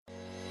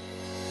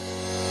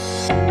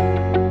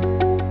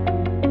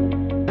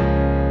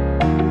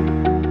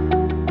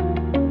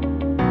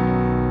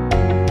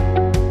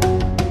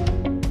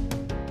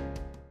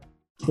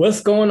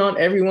What's going on,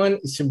 everyone?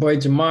 It's your boy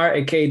Jamar,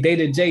 aka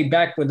Data J,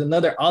 back with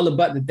another All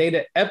About the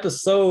Data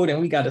episode. And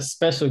we got a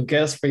special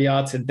guest for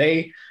y'all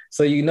today.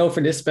 So,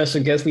 for this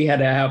special guest, we had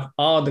to have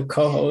all the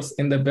co hosts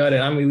in the building.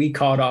 I mean, we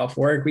called off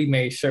work. We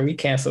made sure we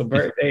canceled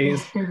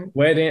birthdays,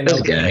 wedding.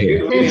 This guy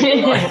here.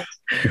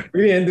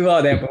 We didn't do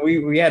all that, but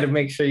we had to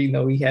make sure,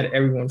 we had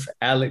everyone for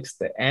Alex,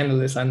 the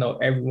analyst. I know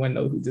everyone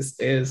knows who this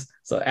is.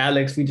 So,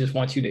 Alex, we just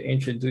want you to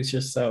introduce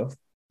yourself.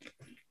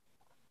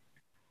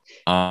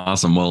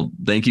 Awesome. Well,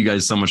 thank you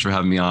guys so much for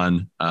having me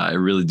on. I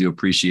really do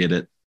appreciate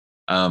it.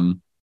 How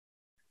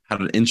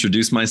to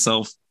introduce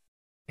myself?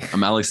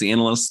 I'm Alex The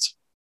Analyst.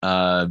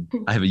 I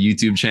have a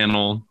YouTube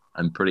channel.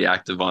 I'm pretty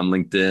active on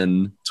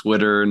LinkedIn,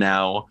 Twitter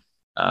now,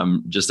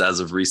 just as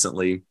of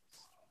recently.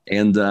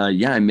 And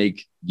I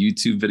make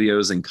YouTube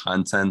videos and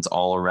content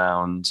all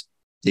around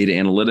data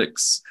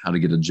analytics, how to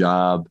get a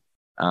job,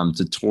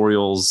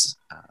 tutorials,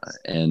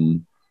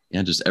 and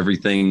just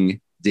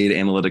everything data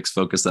analytics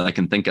focus that I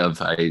can think of.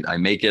 I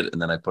make it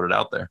and then I put it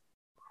out there.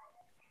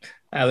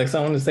 Alex, I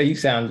want to say you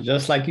sound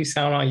just like you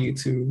sound on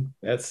YouTube.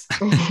 That's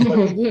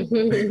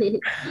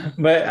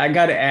but I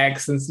gotta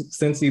ask,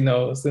 since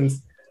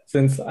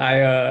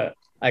I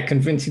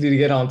convinced you to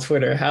get on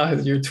Twitter, how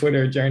has your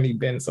Twitter journey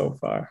been so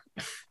far?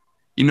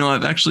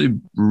 I've actually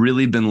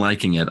really been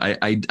liking it.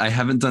 I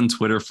haven't done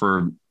Twitter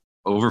for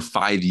over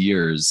 5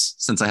 years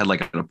since I had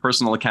like a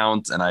personal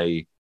account and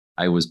I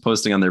was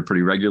posting on there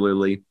pretty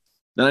regularly.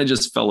 Then I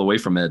just fell away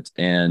from it.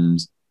 And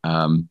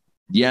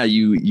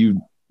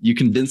you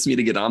convinced me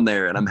to get on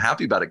there and I'm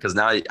happy about it because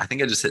now I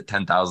think I just hit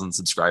 10,000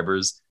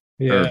 subscribers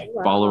or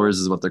followers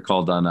is what they're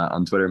called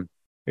on Twitter.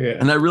 Yeah.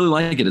 And I really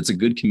like it. It's a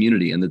good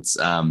community and it's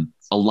a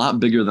lot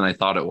bigger than I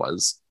thought it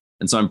was.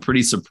 And so I'm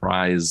pretty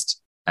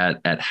surprised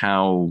at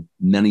how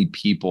many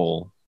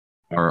people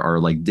are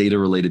like data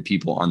related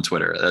people on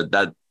Twitter.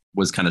 That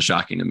was kind of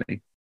shocking to me.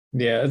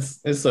 Yeah,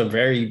 it's a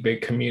very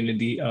big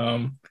community.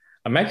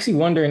 I'm actually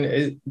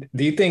wondering,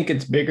 do you think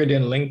it's bigger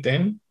than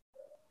LinkedIn?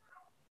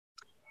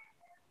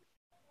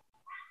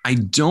 I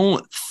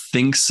don't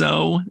think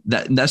so.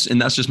 That's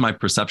just my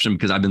perception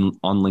because I've been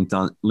on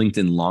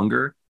LinkedIn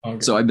longer. Okay.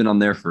 So I've been on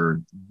there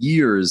for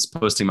years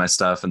posting my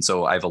stuff. And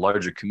so I have a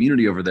larger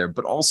community over there.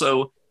 But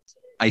also,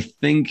 I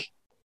think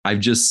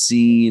I've just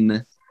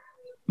seen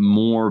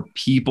more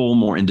people,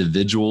 more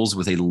individuals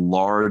with a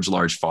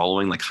large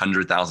following, like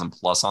 100,000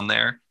 plus on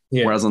there.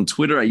 Yeah. Whereas on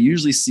Twitter, I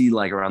usually see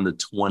like around the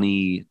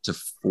 20 to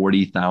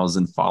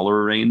 40,000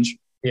 follower range.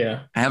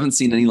 Yeah. I haven't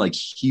seen any like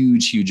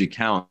huge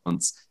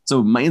accounts.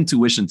 So my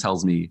intuition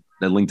tells me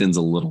that LinkedIn's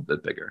a little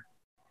bit bigger.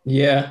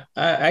 Yeah,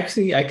 I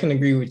can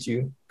agree with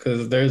you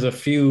because there's a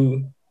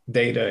few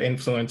data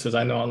influencers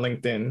I know on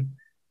LinkedIn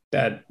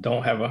that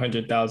don't have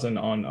 100,000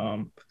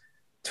 on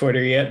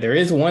Twitter yet. There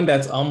is one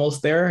that's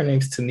almost there. Her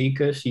name's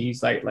Tanika.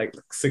 She's like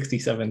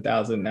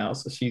 67,000 now.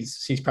 So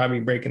she's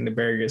probably breaking the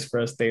barriers for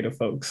us data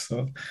folks.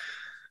 So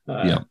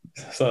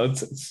so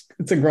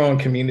it's a growing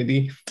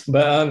community.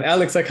 But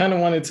Alex, I kind of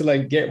wanted to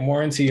like get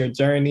more into your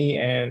journey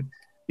and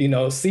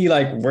see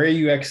like where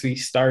you actually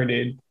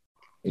started,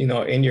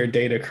 in your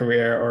data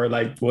career, or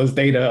like was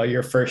data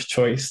your first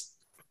choice?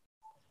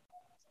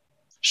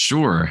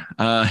 Sure.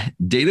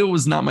 Data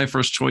was not my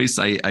first choice.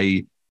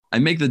 I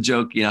make the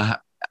joke,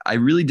 I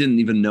really didn't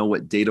even know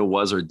what data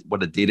was or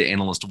what a data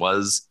analyst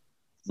was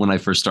when I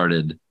first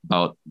started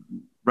about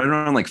right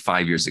around like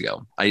 5 years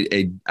ago.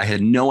 I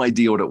had no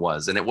idea what it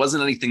was. And it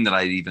wasn't anything that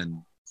I'd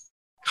even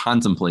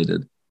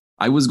contemplated.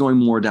 I was going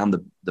more down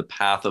the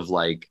path of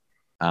like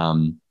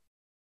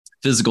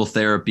physical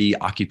therapy,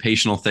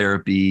 occupational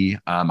therapy.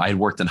 I had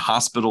worked in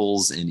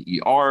hospitals, in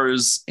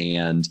ERs,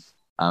 and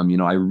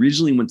I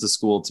originally went to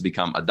school to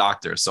become a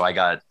doctor. So I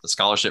got a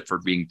scholarship for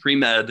being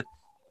pre-med.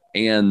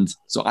 And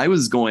so I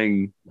was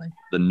going like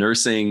the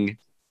nursing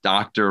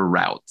doctor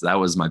route. That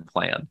was my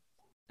plan.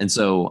 And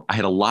so I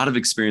had a lot of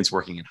experience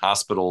working in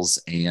hospitals,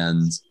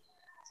 and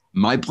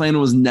my plan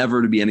was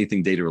never to be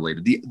anything data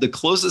related. The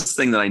closest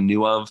thing that I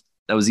knew of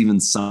that was even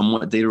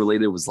somewhat data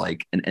related was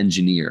like an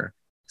engineer,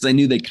 because I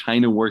knew they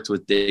kind of worked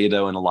with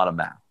data and a lot of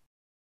math.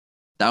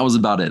 That was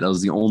about it. That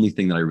was the only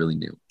thing that I really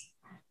knew.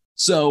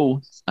 So,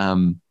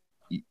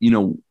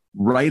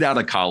 right out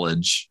of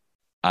college,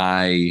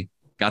 I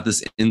got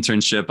this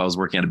internship. I was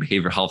working at a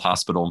behavioral health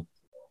hospital.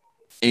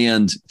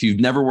 And if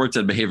you've never worked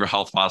at a behavioral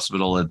health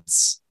hospital,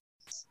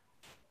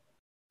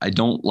 I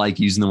don't like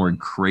using the word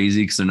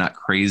crazy because they're not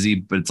crazy,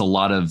 but it's a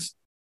lot of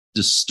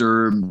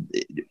disturbed.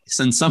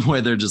 In some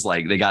way, they're just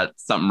like, they got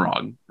something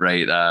wrong,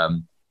 right?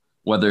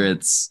 Whether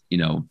it's,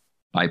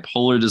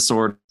 bipolar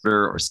disorder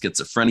or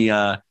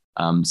schizophrenia.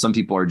 Some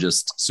people are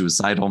just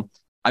suicidal.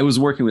 I was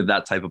working with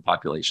that type of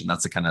population.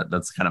 That's kind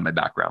of my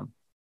background.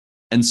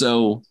 And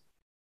so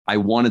I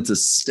wanted to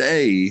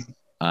stay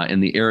in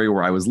the area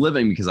where I was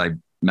living because I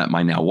met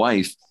my now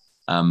wife,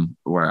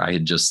 where I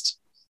had just,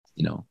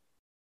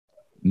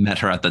 met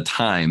her at the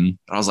time.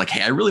 I was like,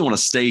 hey, I really want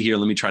to stay here.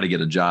 Let me try to get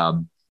a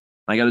job.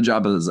 I got a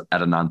job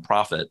at a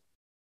nonprofit.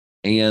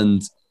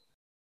 And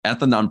at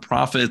the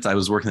nonprofit, I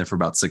was working there for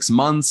about 6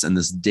 months. And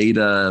this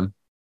data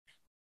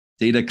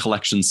data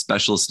collection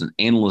specialist and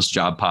analyst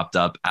job popped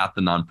up at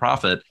the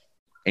nonprofit.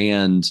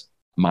 And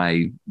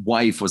my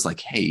wife was like,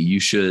 hey, you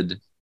should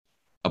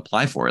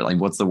apply for it. Like,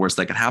 what's the worst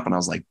that could happen? I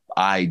was like,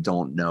 I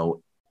don't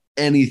know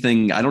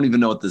anything. I don't even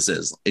know what this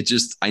is. It's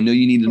just, I know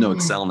you need to know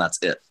Excel and that's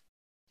it.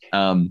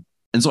 And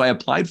so I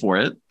applied for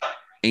it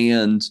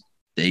and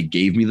they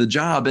gave me the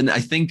job. And I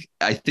think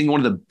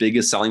one of the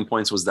biggest selling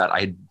points was that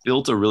I had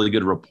built a really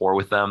good rapport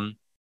with them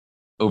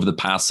over the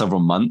past several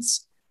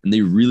months, and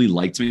they really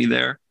liked me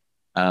there.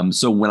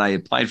 So when I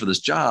applied for this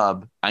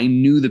job, I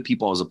knew the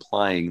people I was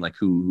applying, like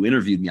who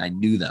interviewed me, I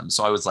knew them.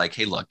 So I was like,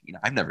 hey, look,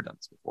 I've never done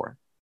this before.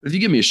 But if you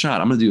give me a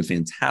shot, I'm going to do a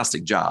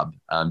fantastic job,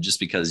 just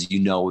because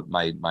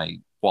my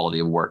quality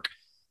of work.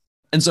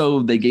 And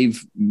so they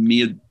gave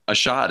me a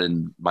shot,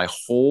 and my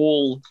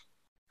whole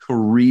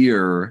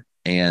career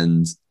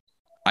and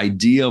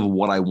idea of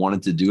what I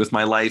wanted to do with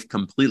my life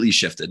completely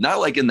shifted. Not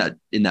like in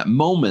that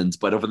moment,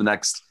 but over the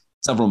next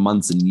several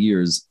months and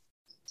years,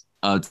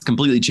 it's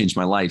completely changed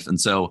my life. And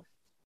so,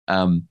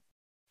 I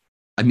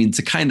mean,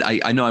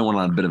 I know I went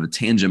on a bit of a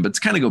tangent, but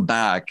to kind of go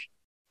back,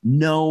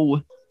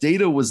 no,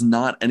 data was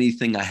not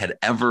anything I had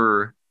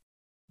ever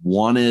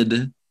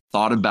wanted,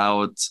 thought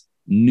about,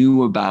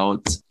 knew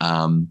about,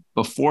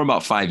 before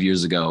about 5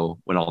 years ago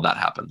when all that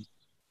happened.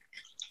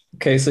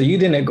 Okay, so you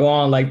didn't go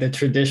on like the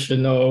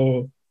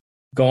traditional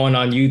going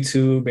on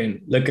YouTube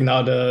and looking at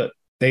all the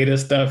data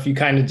stuff. You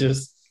kind of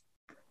just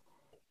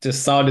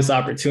saw this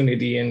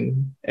opportunity,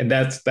 and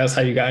that's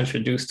how you got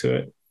introduced to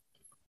it.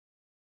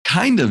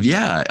 Kind of,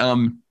 yeah.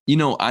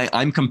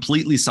 I'm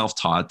completely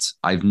self-taught.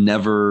 I've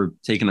never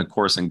taken a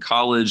course in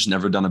college,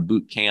 never done a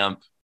boot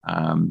camp.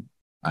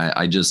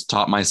 I just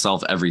taught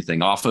myself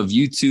everything off of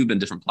YouTube and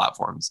different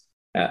platforms.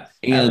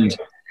 And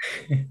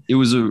it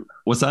was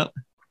what's that?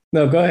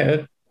 No, go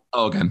ahead.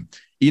 Oh, okay.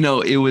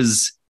 It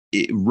was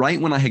right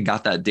when I had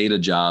got that data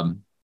job,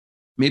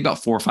 maybe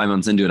about 4 or 5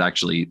 months into it,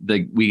 actually,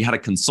 we had a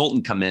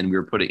consultant come in. We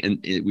were putting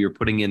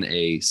in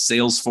a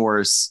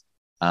Salesforce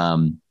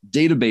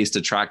database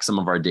to track some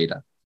of our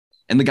data.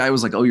 And the guy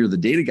was like, oh, you're the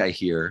data guy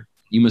here.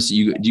 Do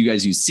you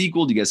guys use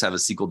SQL? Do you guys have a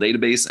SQL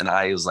database? And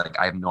I was like,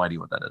 I have no idea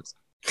what that is.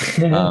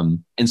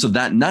 And so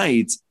that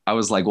night I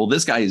was like, well,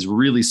 this guy is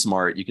really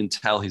smart. You can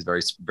tell he's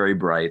very, very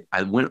bright.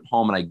 I went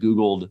home and I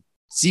Googled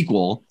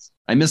SQL.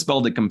 I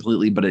misspelled it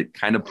completely, but it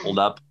kind of pulled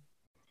up.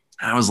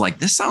 I was like,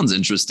 this sounds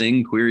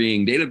interesting,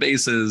 querying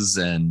databases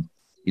and,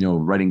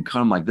 writing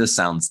code. I'm like, this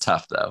sounds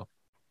tough though.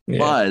 Yeah.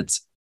 But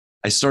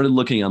I started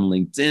looking on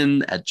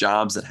LinkedIn at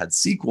jobs that had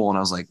SQL, and I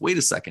was like, wait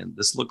a second,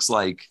 this looks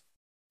like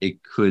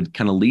it could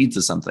kind of lead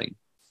to something.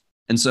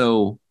 And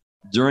so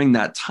during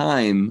that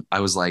time, I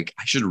was like,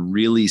 I should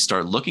really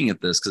start looking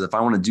at this, because if I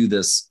want to do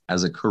this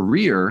as a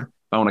career,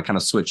 if I want to kind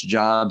of switch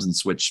jobs and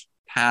switch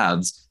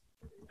paths,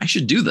 I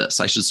should do this.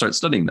 I should start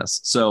studying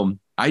this. So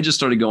I just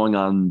started going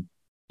on,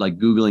 like,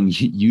 Googling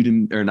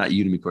Udemy, or not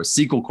Udemy course,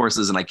 SQL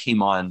courses, and I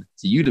came on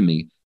to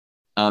Udemy.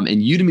 And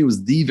Udemy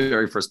was the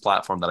very first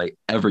platform that I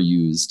ever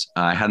used.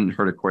 I hadn't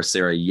heard of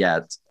Coursera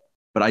yet,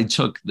 but I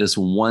took this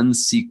one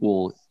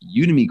SQL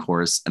Udemy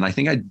course, and I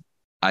think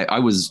I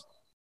was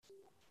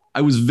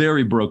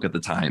very broke at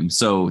the time.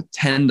 So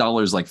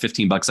 $10, like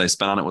 $15 I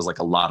spent on it was like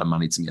a lot of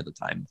money to me at the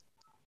time.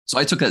 So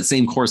I took that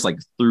same course like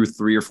through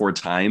 3 or 4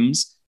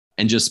 times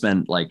and just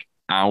spent like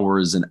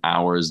hours and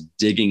hours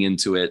digging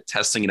into it,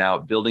 testing it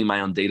out, building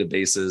my own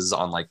databases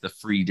on like the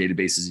free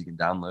databases you can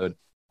download.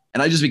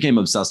 And I just became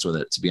obsessed with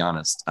it, to be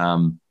honest.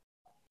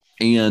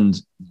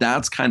 And that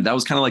was kind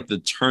of like the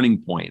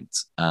turning point.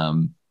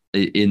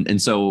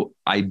 And so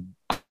I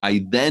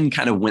then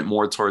kind of went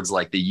more towards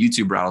like the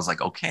YouTube route. I was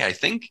like, okay, I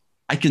think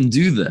I can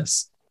do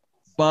this,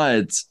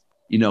 but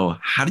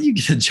how do you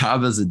get a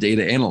job as a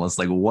data analyst?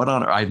 Like,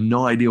 I have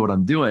no idea what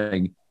I'm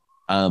doing.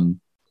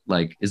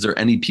 Like, is there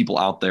any people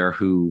out there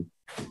who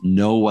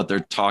know what they're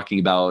talking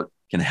about,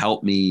 can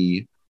help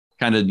me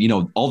kind of,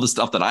 all the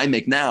stuff that I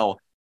make now?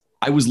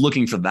 I was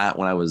looking for that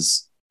when I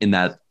was in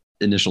that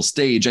initial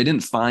stage. I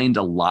didn't find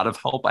a lot of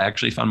help. I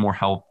actually found more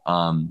help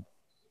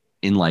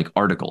in like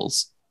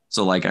articles.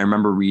 So like, I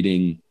remember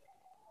reading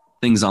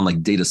things on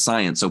like data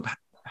science. So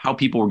how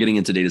people were getting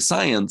into data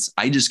science,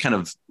 I just kind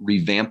of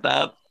revamped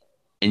that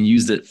and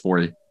used it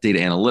for data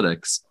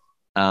analytics.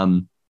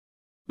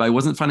 But I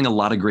wasn't finding a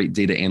lot of great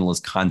data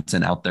analyst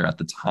content out there at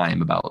the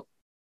time, about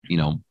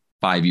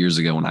 5 years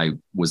ago, when I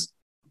was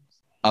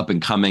up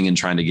and coming and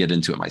trying to get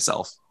into it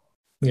myself.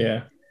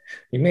 Yeah.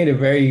 You made a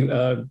very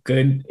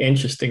good,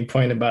 interesting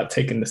point about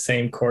taking the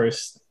same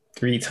course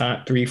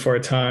 4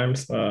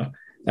 times.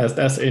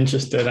 That's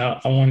interesting. I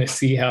want to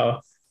see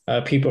how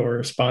people will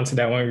respond to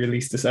that when we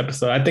release this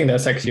episode. I think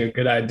that's actually a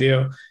good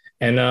idea.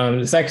 And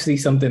it's actually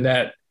something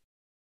that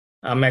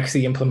I'm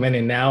actually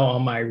implementing now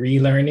on my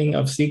relearning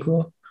of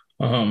SQL.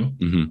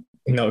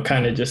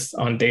 Kind of just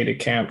on data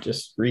camp,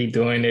 just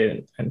redoing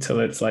it until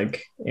it's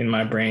like in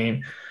my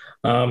brain.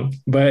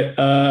 But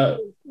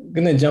I'm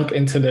going to jump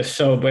into the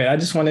show, but I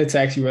just wanted to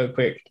ask you real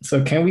quick.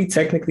 So can we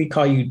technically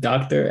call you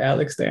Dr.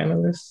 Alex the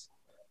Analyst?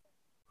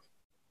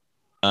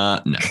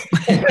 No,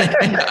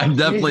 I'm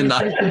definitely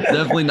not a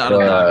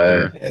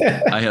doctor.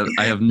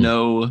 I have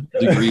no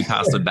degree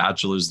past a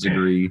bachelor's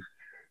degree.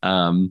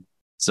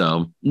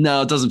 So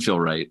no, it doesn't feel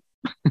right.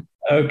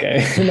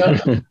 Okay,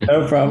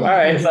 no problem. All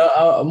right, so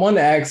I want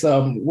to ask,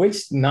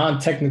 which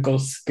non-technical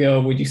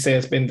skill would you say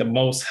has been the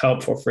most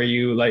helpful for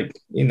you, like,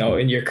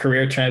 in your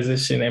career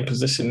transition and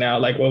position now?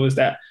 Like, what was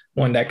that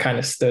one that kind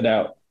of stood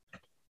out?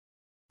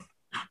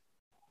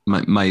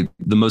 The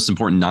most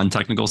important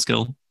non-technical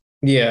skill.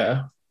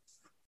 Yeah,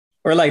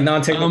 or like Um,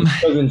 non-technical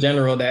skills in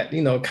general that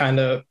kind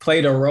of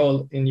played a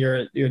role in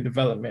your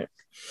development.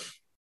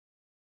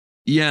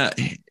 yeah,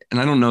 and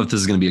I don't know if this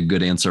is going to be a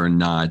good answer or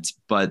not,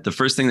 but the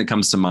first thing that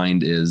comes to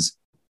mind is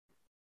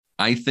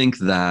I think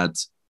that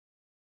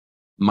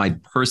my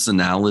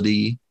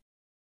personality,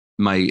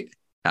 my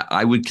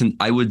I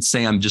would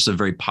say I'm just a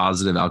very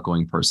positive,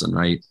 outgoing person,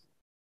 right?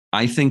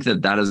 I think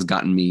that has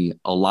gotten me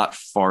a lot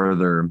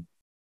farther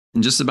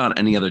than just about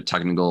any other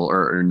technical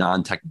or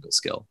non-technical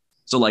skill.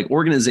 So like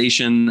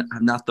organization,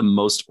 I'm not the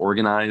most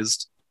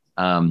organized.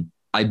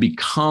 I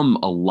become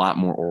a lot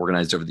more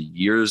organized over the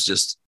years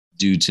just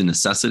due to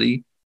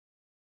necessity.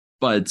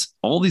 But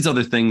all these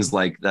other things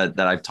like that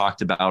I've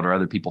talked about or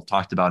other people have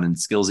talked about and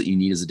skills that you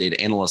need as a data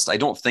analyst, I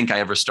don't think I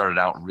ever started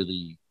out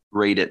really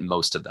great at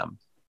most of them.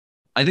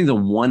 I think the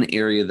one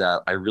area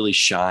that I really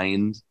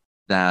shined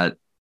that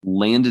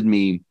landed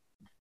me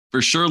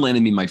for sure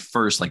landed me my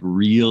first like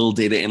real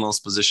data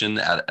analyst position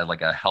at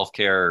like a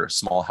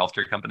small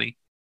healthcare company,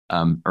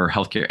 or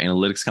healthcare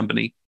analytics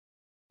company.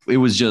 It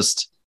was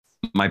just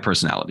my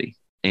personality,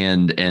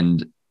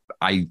 and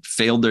I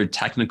failed their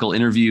technical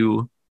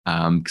interview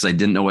because I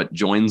didn't know what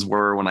joins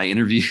were when I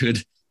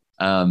interviewed,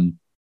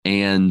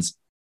 and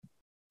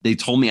they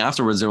told me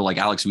afterwards, they were like,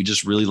 Alex, we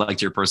just really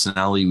liked your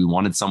personality. We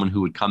wanted someone who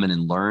would come in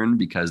and learn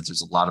because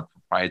there's a lot of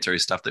proprietary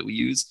stuff that we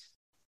use.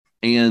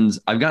 And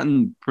I've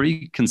gotten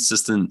pretty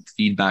consistent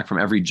feedback from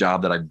every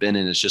job that I've been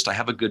in. It's just I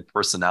have a good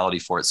personality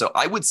for it. So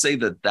I would say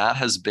that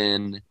has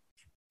been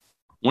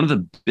one of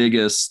the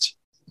biggest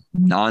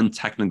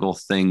non-technical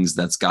things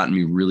that's gotten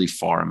me really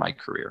far in my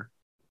career.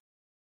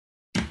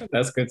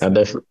 That's good. I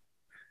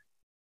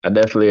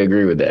definitely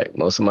agree with that.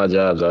 Most of my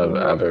jobs I've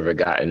ever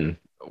gotten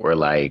were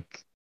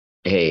like,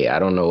 hey, I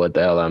don't know what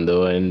the hell I'm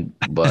doing,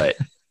 but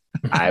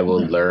I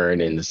will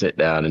learn and sit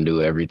down and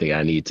do everything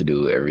I need to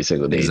do every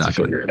single day to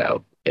figure it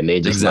out. And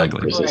they just love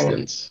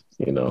persistence,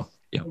 Yeah.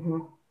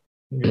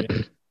 Yeah.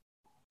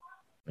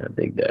 I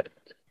dig that.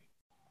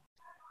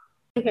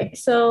 Okay,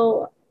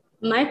 so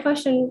my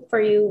question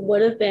for you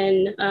would have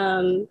been,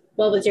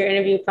 what was your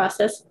interview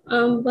process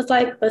was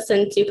like? But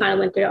since you kind of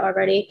went through it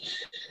already,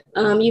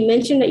 you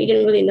mentioned that you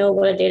didn't really know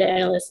what a data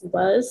analyst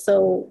was.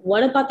 So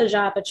what about the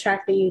job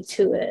attracted you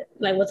to it?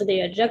 Like, was it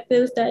the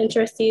objectives that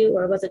interest you,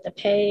 or was it the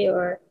pay,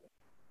 or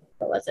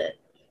what was it?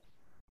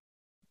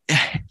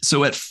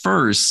 So at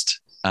first,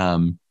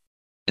 and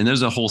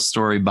there's a whole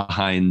story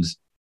behind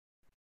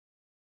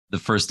the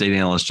first data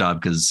analyst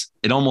job because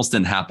it almost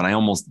didn't happen. I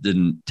almost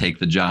didn't take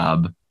the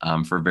job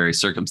for various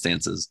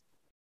circumstances.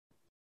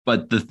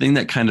 But the thing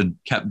that kind of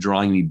kept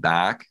drawing me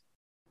back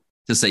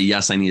to say,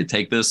 yes, I need to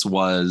take this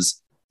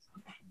was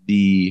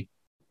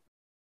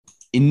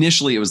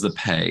initially it was the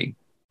pay,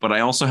 but I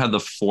also had the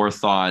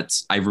forethought.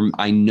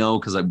 I know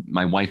because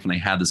my wife and I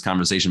had this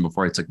conversation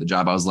before I took the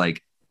job. I was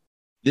like,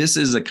 this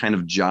is a kind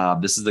of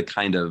job. This is the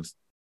kind of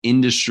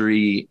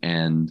industry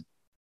and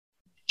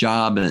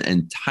job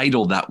and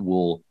title that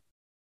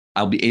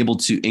I'll be able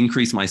to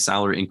increase my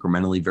salary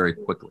incrementally very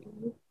quickly.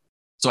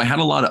 So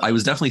I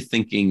was definitely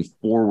thinking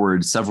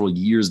forward several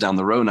years down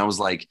the road. And I was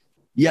like,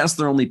 yes,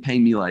 they're only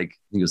paying me like,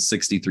 I think it was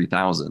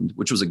 63,000,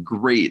 which was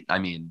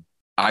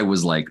I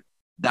was like,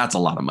 that's a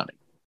lot of money.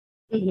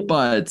 Mm-hmm.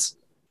 But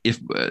if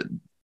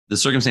the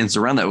circumstances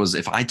around that was,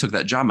 if I took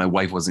that job, my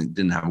wife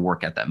didn't have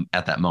work at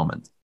that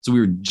moment. So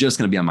we were just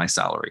going to be on my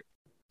salary.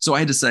 So I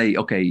had to say,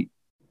 okay,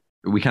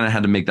 we kind of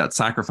had to make that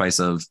sacrifice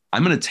of,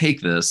 I'm going to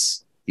take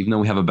this, even though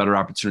we have a better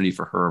opportunity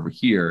for her over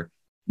here,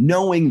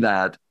 knowing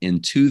that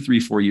in 2, 3,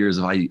 4 years,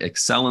 if I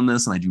excel in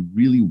this and I do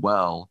really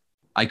well,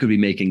 I could be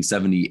making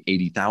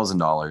 $70,000,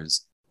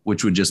 $80,000,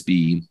 which would just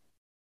be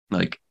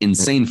like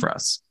insane for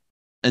us.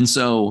 And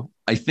so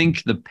I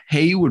think the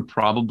pay would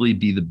probably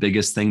be the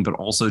biggest thing, but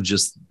also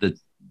just the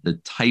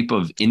type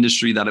of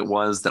industry that it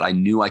was, that I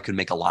knew I could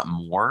make a lot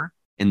more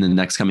in the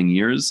next coming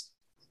years.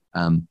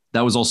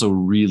 That was also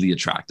really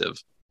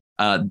attractive.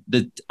 I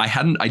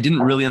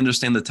didn't really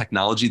understand the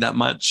technology that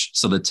much.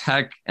 So the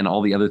tech and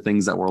all the other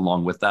things that were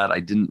along with that, I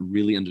didn't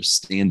really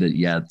understand it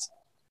yet.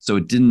 So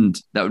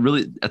that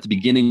really at the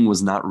beginning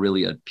was not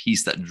really a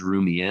piece that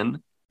drew me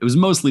in. It was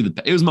mostly the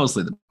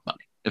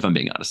money, if I'm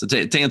being honest.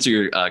 To answer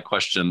your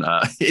question,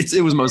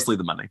 it was mostly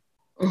the money.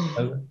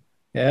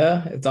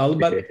 Yeah, it's all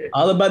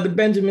about the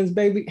Benjamins,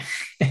 baby.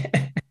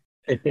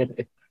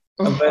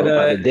 But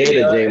about the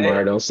data,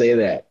 Jamar, don't say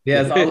that.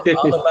 Yeah, it's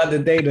all about the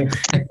data.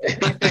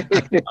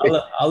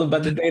 all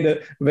about the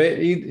data. But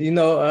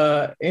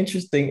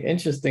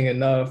interesting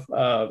enough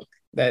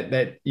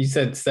that you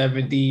said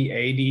 70,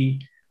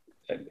 80.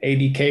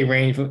 80K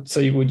range.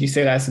 So would you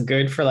say that's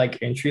good for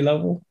like entry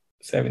level,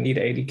 70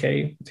 to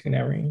 80K between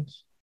that range?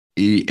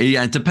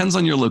 Yeah, it depends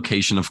on your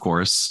location, of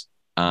course,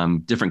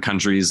 different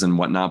countries and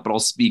whatnot. But I'll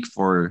speak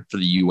for the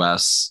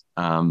U.S.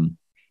 In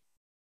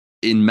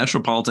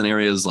metropolitan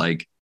areas,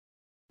 like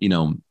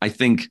I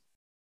think,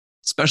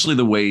 especially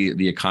the way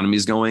the economy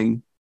is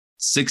going,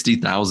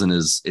 60,000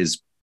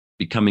 is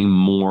becoming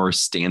more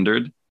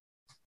standard.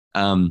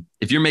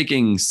 If you're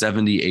making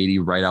 70, 80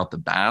 right out the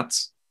bat,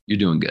 you're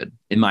doing good,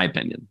 in my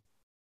opinion.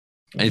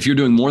 And if you're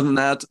doing more than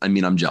that, I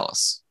mean, I'm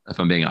jealous, if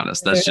I'm being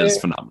honest. That's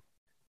just phenomenal.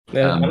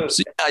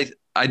 So yeah,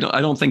 I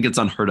don't think it's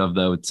unheard of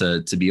though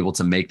to be able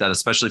to make that,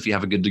 especially if you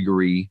have a good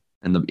degree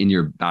in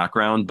your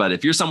background. But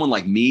if you're someone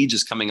like me,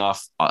 just coming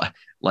off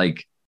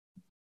like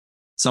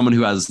someone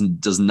who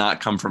does not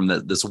come from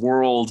this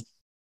world,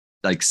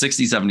 like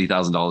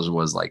 $60,000-$70,000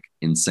 was like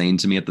insane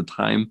to me at the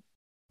time.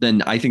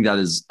 Then I think that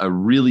is a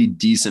really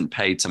decent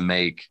pay to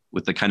make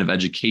with the kind of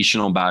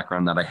educational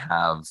background that I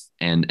have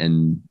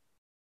and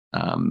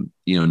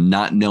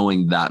not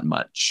knowing that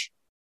much.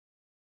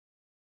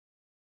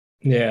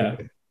 Yeah.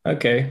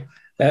 Okay.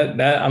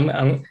 That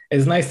I'm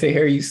it's nice to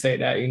hear you say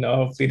that,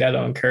 hopefully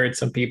that'll encourage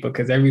some people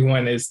because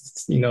everyone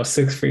is,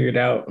 six figured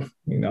out, eyes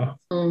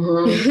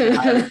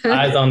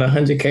on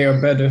 100K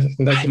or better.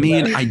 I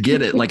mean, I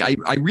get it. Like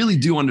I really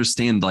do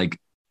understand, like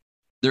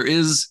there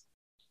is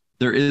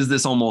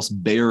this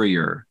almost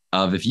barrier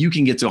of if you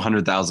can get to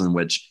 100,000,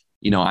 which,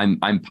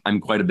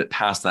 I'm quite a bit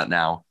past that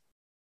now.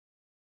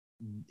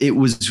 It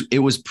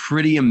was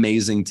pretty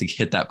amazing to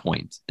hit that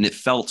point and it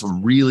felt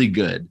really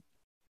good.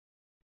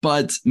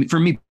 But for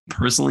me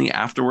personally,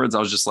 afterwards, I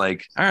was just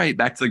like, all right,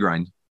 back to the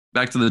grind,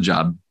 back to the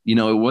job. It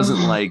wasn't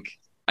like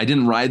I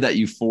didn't ride that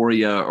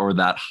euphoria or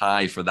that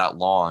high for that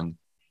long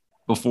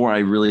before I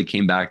really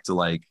came back to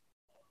like,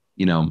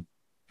 all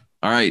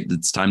right,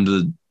 it's time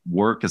to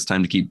work. It's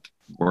time to keep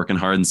working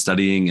hard and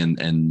studying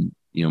and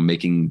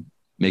making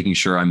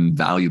sure I'm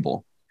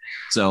valuable.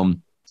 So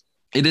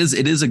it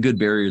is a good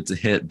barrier to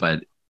hit,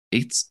 but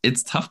it's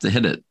tough to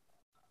hit it.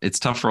 It's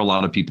tough for a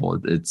lot of people.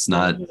 It's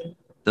not,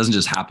 doesn't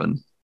just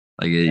happen.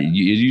 Like it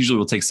usually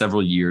will take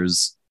several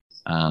years,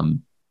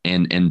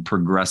 and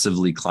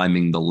progressively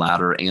climbing the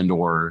ladder and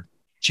or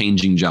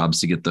changing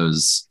jobs to get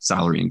those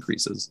salary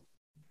increases.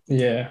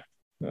 Yeah,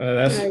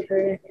 that's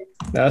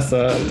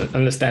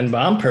understandable.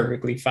 I'm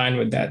perfectly fine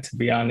with that, to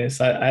be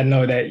honest. I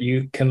know that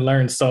you can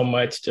learn so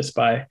much just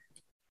by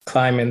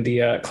climbing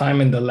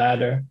the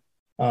ladder.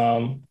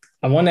 I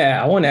want to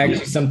ask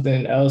you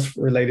something else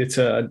related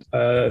to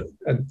a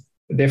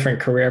different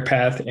career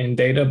path in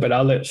data, but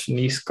I'll let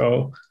Shanice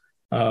go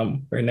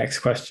for next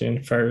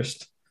question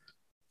first.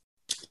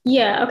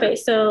 Yeah. Okay.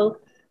 So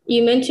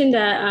you mentioned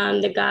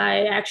that the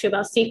guy asked you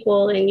about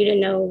SQL and you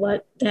didn't know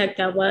what the heck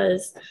that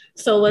was.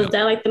 So was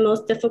that like the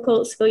most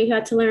difficult skill you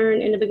had to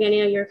learn in the beginning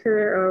of your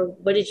career, or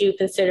what do you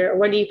consider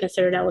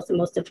that was the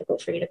most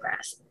difficult for you to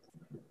grasp?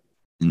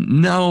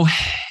 No,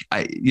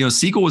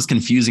 SQL was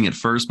confusing at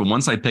first, but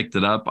once I picked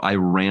it up, I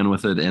ran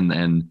with it, and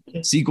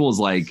SQL is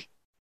like,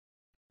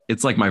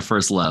 it's like my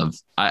first love.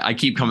 I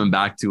keep coming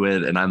back to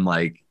it, and I'm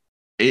like,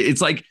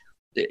 it's like,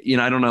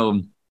 I don't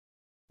know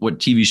what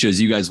TV shows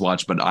you guys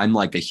watch, but I'm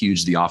like a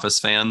huge The Office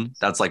fan.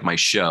 That's like my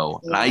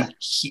show. Yeah.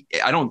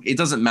 And it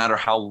doesn't matter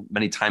how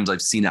many times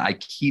I've seen it. I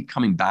keep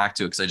coming back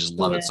to it because I just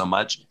love it so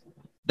much.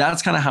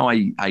 That's kind of how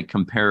I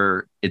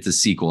compare it to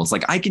SQL. It's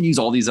like, I can use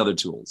all these other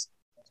tools,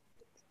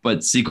 but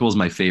SQL is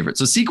my favorite.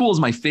 So SQL is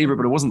my favorite,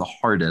 but it wasn't the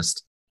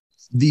hardest.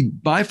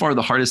 By far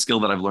the hardest skill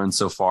that I've learned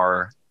so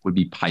far would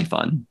be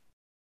Python.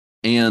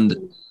 And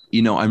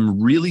I'm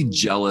really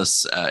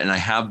jealous, and I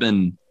have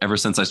been ever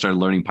since I started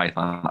learning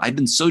Python. I've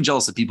been so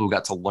jealous of people who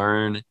got to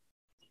learn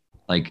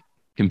like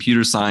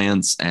computer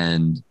science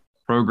and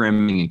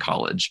programming in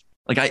college.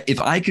 Like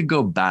if I could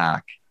go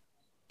back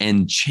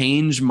and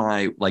change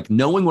my, like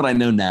knowing what I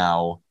know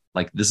now,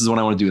 like this is what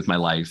I want to do with my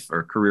life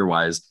or career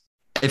wise.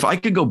 If I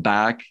could go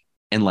back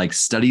and like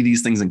study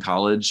these things in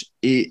college,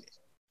 I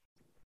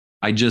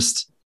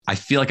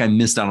feel like I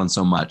missed out on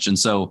so much. And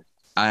so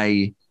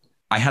I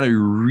had a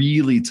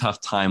really tough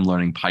time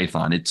learning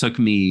Python. It took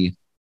me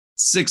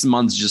 6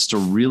 months just to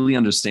really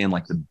understand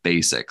like the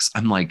basics.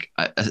 I'm like,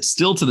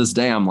 still to this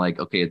day, I'm like,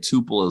 okay, a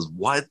tuple is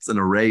what? An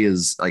array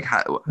is like,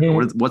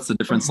 what's the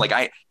difference? Like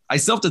I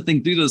still have to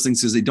think through those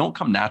things because they don't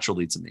come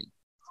naturally to me.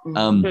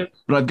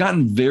 But I've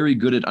gotten very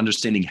good at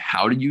understanding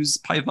how to use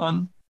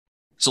Python.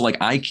 So like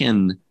I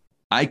can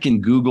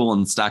Google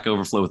and Stack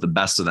Overflow with the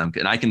best of them,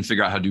 and I can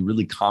figure out how to do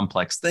really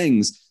complex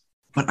things,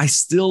 but I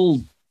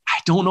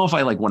don't know if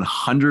I like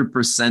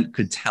 100%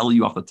 could tell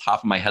you off the top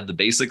of my head the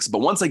basics, but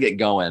once I get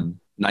going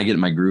and I get in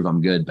my groove,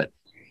 I'm good. But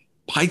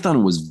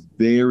Python was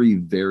very,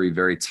 very,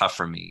 very tough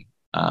for me.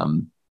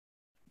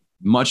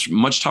 Much,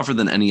 much tougher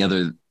than any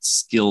other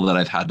skill that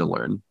I've had to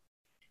learn.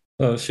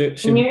 Oh,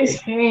 in your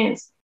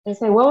experience,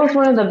 what was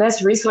one of the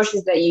best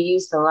resources that you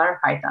used to learn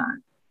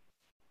Python?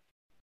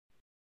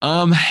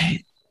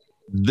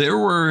 There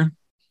were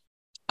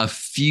a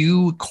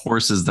few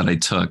courses that I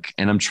took,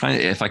 and I'm trying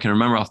to, if I can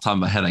remember off the top of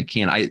my head, I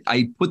can.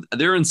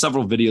 They're in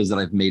several videos that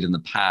I've made in the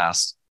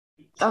past.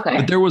 Okay.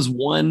 But there was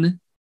one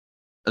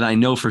that I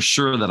know for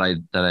sure that I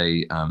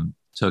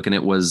took, and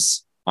it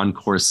was on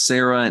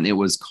Coursera, and it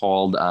was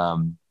called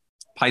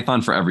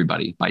Python for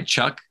Everybody by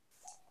Chuck.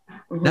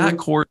 Mm-hmm. That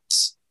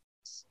course,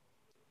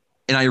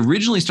 and I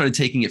originally started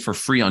taking it for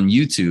free on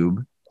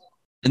YouTube.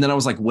 And then I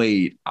was like,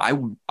 wait,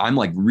 I'm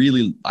like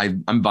really,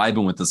 I'm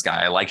vibing with this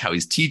guy. I like how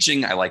he's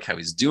teaching. I like how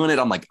he's doing it.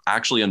 I'm like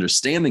actually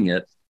understanding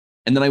it.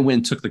 And then I went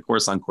and took the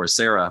course on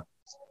Coursera.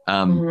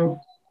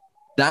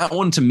 That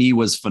one to me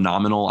was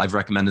phenomenal. I've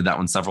recommended that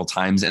one several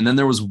times. And then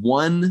there was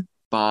one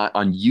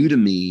on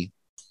Udemy.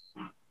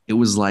 It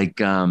was like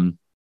Python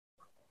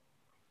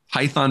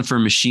for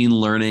Machine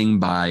Learning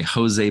by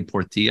Jose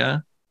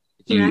Portilla.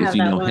 If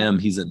you know him,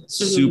 he's a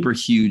super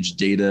huge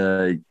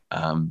data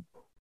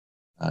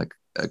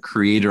a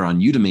creator on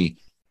Udemy.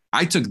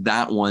 I took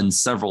that one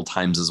several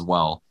times as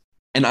well.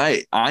 And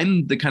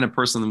I'm the kind of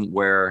person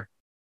where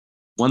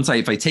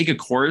if I take a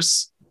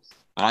course,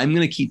 I'm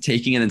going to keep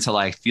taking it until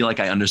I feel like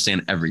I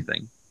understand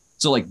everything.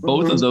 So like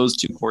both of those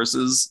two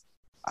courses,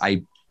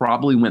 I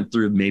probably went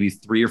through maybe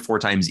 3 or 4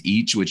 times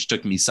each, which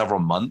took me several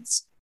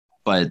months,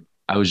 but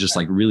I was just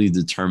like really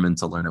determined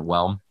to learn it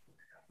well.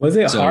 Was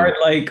it hard,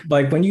 like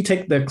when you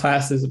take the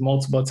classes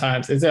multiple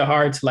times, is it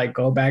hard to like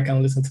go back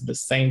and listen to the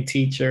same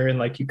teacher and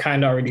like you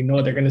kind of already know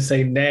what they're going to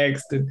say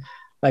next? And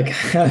like,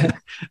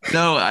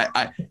 no,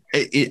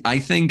 I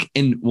think,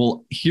 and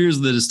well, here's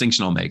the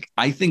distinction I'll make.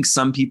 I think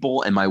some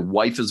people, and my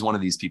wife is one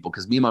of these people,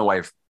 because me and my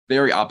wife,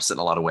 very opposite in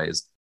a lot of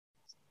ways,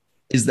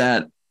 is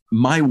that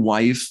my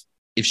wife,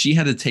 if she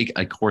had to take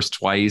a course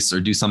twice or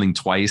do something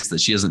twice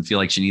that she doesn't feel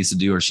like she needs to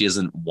do or she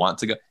doesn't want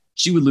to go,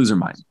 she would lose her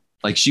mind.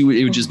 Like it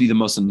would just be the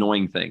most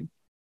annoying thing.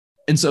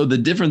 And so the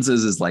difference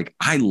is like,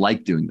 I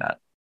like doing that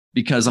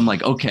because I'm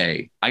like,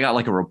 okay, I got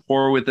like a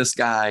rapport with this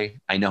guy.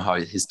 I know how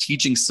his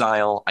teaching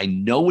style, I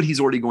know what he's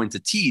already going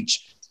to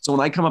teach. So when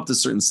I come up to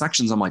certain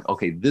sections, I'm like,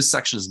 okay, this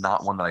section is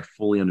not one that I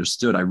fully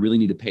understood. I really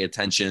need to pay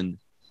attention,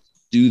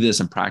 do this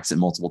and practice it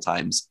multiple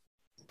times.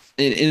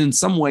 And in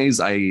some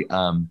ways I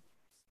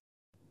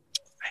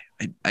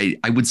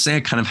would say I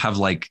kind of have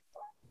like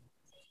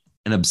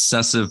an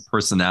obsessive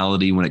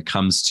personality when it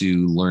comes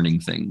to learning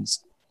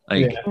things.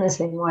 Like in the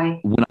same way.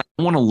 When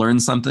I want to learn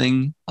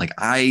something, like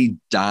I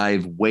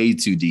dive way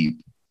too deep.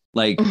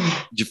 Like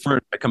for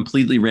a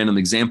completely random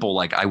example,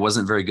 like I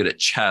wasn't very good at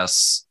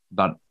chess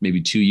about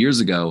maybe 2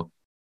 years ago.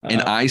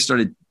 And I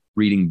started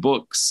reading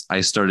books.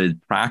 I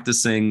started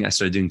practicing. I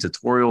started doing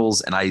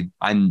tutorials, and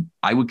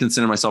I would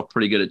consider myself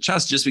pretty good at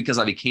chess just because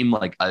I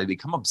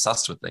become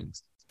obsessed with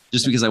things,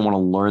 just because I want to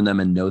learn them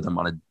and know them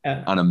on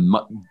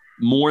a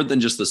more than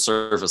just the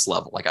surface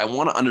level. Like I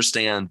want to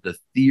understand the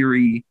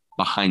theory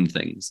behind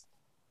things.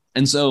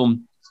 And so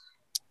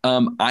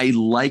I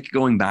like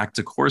going back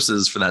to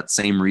courses for that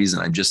same reason.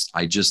 I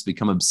just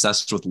become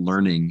obsessed with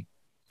learning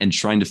and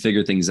trying to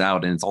figure things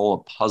out. And it's all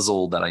a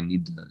puzzle that I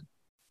need to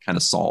kind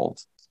of solve.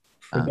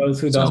 For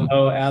those who don't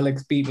know,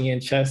 Alex beat me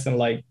in chess in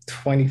like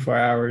 24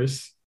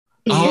 hours.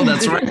 Oh,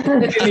 that's right.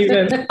 He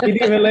didn't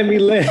even let me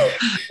live.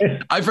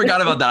 I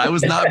forgot about that. I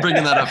was not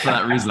bringing that up for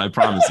that reason. I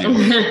promise you.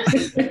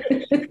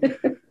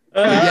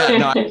 Yeah,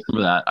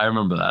 no, I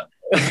remember that.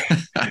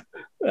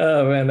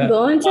 Oh man!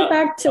 Going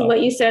back to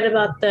what you said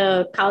about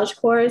the college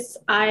course,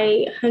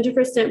 I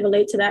 100%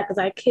 relate to that because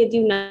I kid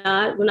you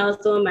not, when I was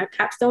doing my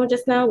capstone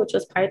just now, which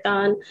was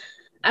Python,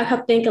 I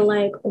kept thinking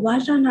like, why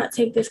did I not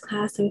take this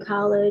class in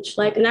college?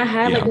 Like, and I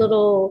had like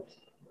little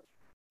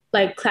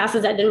like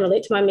classes that didn't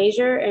relate to my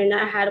major, and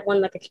I had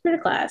one like a computer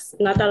class,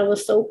 and I thought it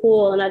was so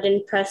cool, and I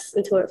didn't press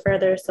into it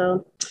further.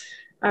 So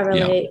I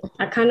relate.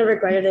 I kind of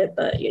regretted it,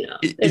 but you know,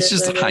 it's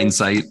just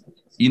hindsight.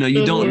 You know,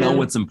 you don't know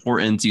what's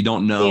important. You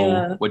don't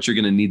know what you're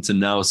going to need to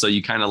know. So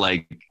you kind of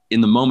like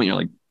in the moment, you're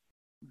like,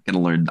 I'm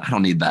going to learn. I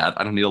don't need that.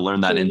 I don't need to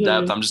learn that in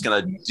depth. I'm just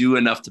going to do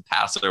enough to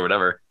pass it or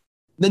whatever.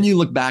 Then you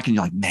look back and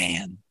you're like,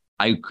 man,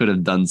 I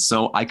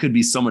could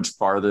be so much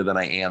farther than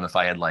I am if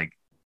I had like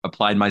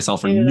applied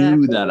myself or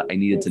knew that I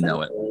needed to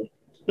know it.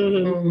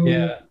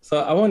 Yeah. So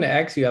I want to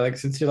ask you,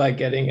 Alex, since you're like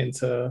getting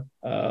into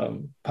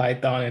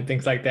Python and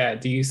things like that,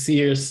 do you see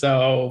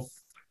yourself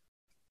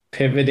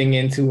pivoting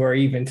into or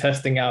even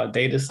testing out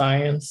data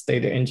science,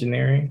 data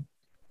engineering?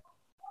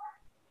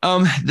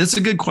 That's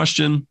a good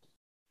question.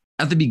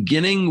 At the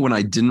beginning, when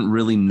I didn't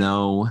really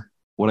know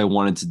what I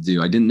wanted to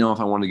do, I didn't know if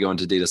I wanted to go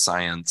into data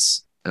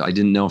science. I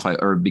didn't know if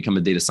or become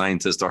a data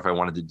scientist or if I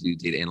wanted to do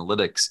data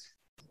analytics.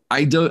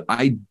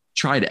 I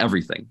tried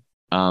everything.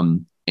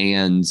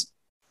 And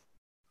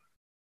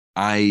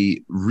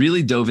I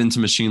really dove into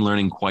machine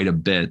learning quite a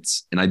bit.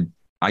 And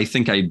I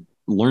think I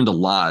learned a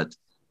lot.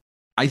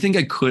 I think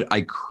I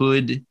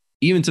could,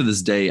 even to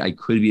this day, I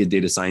could be a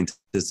data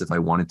scientist if I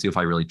wanted to, if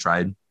I really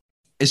tried.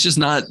 It's just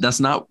that's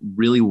not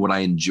really what I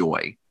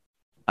enjoy.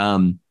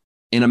 And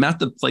I'm at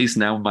the place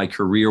now in my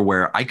career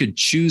where I could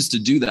choose to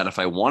do that if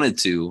I wanted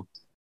to.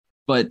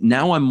 But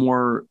now I'm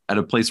more at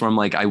a place where I'm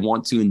like, I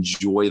want to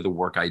enjoy the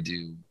work I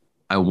do.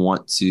 I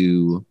want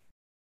to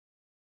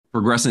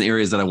progress in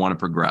areas that I want to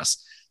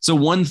progress. So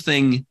one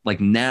thing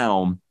like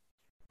now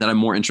that I'm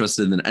more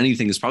interested in than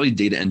anything is probably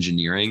data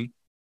engineering.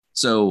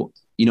 So,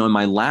 in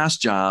my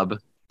last job,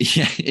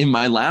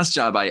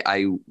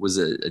 I was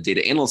a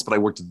data analyst, but I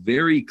worked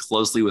very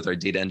closely with our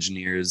data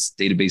engineers,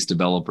 database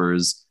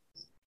developers,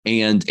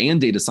 and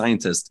data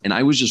scientists. And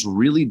I was just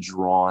really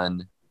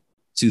drawn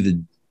to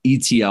the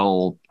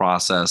ETL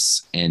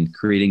process and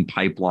creating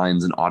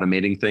pipelines and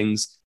automating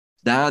things.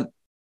 That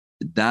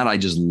I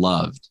just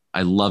loved.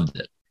 I loved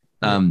it.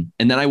 And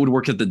then I would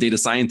work at the data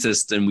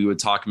scientist and we would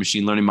talk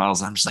machine learning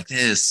models. And I'm just like,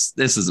 this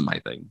isn't my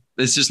thing.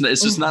 It's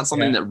just not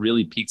something that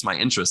really piques my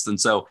interest. And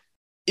so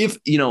if,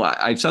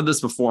 I've said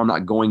this before, I'm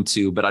not going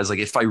to, but I was like,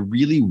 if I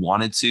really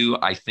wanted to,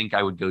 I think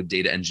I would go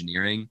data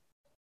engineering,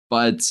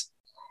 but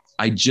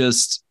I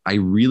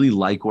really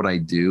like what I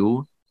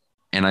do.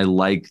 And I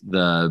like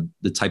the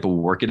type of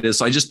work it is.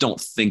 So I just don't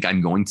think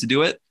I'm going to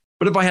do it.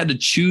 But if I had to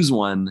choose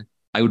one,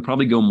 I would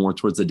probably go more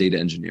towards the data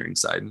engineering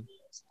side.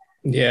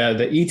 Yeah,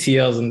 the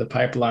ETLs in the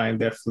pipeline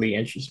definitely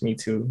interest me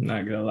too.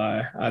 Not gonna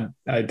lie,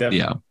 I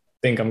definitely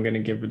think I'm gonna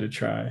give it a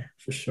try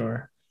for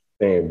sure.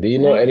 Damn, do you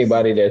know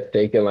anybody that's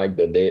taking like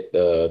the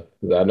data?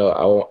 Because I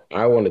know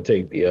I want to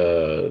take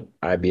the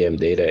IBM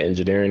data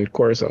engineering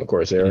course on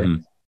Coursera.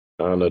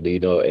 Mm-hmm. I don't know. Do you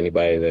know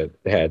anybody that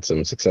had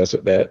some success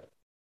with that?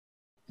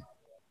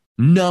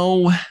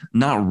 No,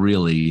 not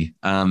really.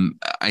 I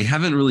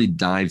haven't really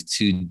dived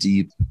too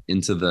deep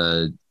into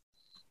the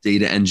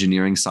data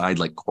engineering side,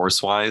 like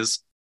course wise.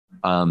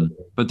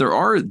 But there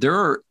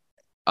are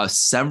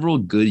several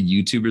good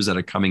YouTubers that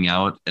are coming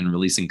out and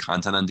releasing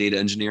content on data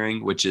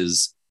engineering, which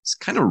is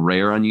kind of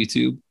rare on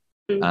YouTube.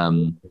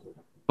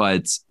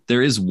 But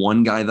there is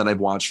one guy that I've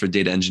watched for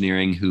data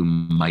engineering who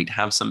might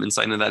have some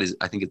insight into that.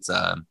 I think it's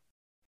the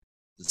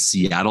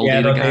Seattle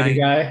data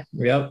guy.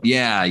 Yep.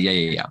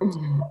 Yeah.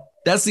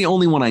 That's the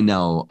only one I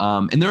know.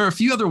 And there are a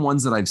few other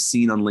ones that I've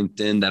seen on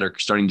LinkedIn that are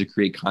starting to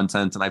create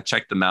content, and I've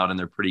checked them out and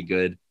they're pretty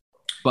good.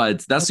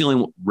 But that's the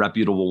only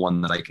reputable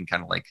one that I can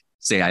kind of like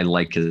say I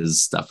like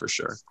his stuff for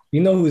sure.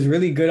 You know who's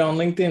really good on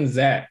LinkedIn?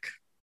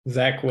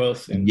 Zach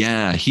Wilson.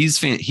 Yeah, he's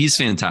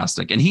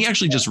fantastic. And he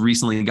actually just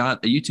recently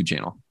got a YouTube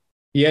channel.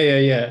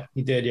 Yeah.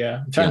 He did,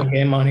 yeah. I'm trying to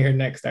get him on here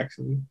next,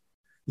 actually.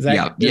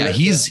 Zach,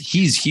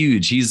 he's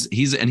huge.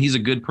 He's a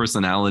good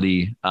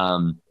personality.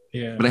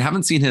 But I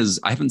haven't seen any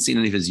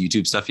of his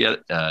YouTube stuff yet.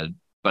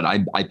 But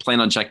I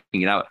plan on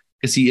checking it out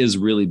because he is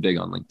really big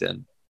on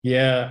LinkedIn.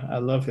 Yeah, I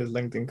love his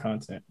LinkedIn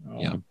content.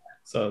 Yeah.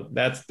 So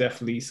that's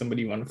definitely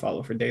somebody you want to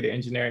follow for data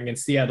engineering. And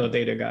Seattle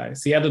Data Guy.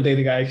 Seattle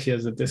Data Guy actually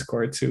has a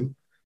Discord too.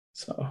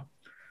 So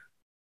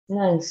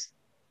nice.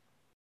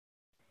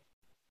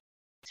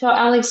 So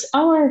Alex,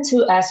 I wanted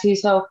to ask you,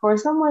 so for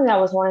someone that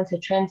was wanting to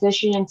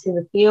transition into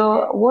the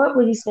field, what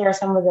would you say are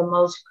some of the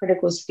most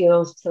critical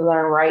skills to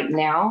learn right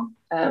now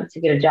to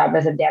get a job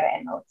as a data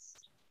analyst?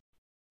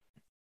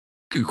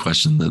 Good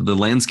question. The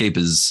landscape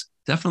is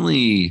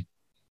definitely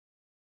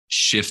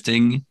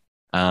shifting.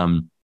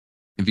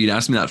 If you'd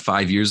asked me that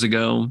 5 years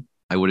ago,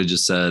 I would have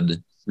just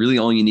said, really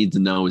all you need to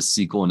know is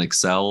SQL and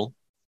Excel,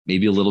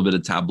 maybe a little bit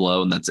of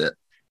Tableau, and that's it.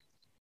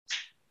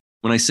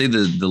 When I say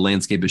the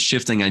landscape is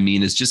shifting, I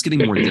mean it's just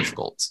getting more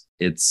difficult.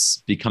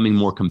 It's becoming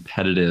more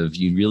competitive.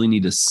 You really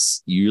need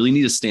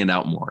to stand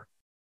out more.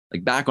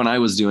 Like back when I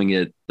was doing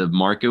it, the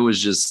market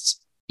was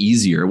just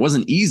easier. It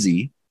wasn't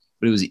easy,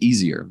 but it was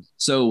easier.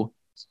 So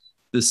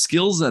the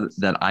skills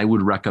that I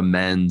would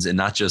recommend, and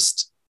not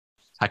just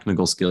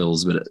technical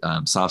skills, but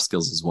soft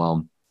skills as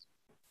well.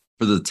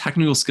 For the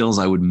technical skills,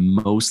 I would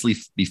mostly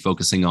be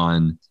focusing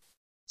on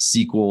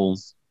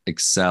SQL,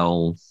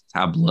 Excel,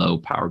 Tableau,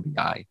 Power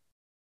BI.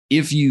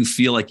 If you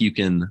feel like you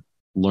can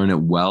learn it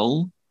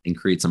well and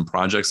create some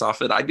projects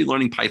off it, I'd be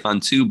learning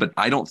Python too, but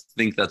I don't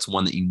think that's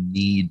one that you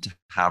need to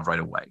have right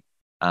away.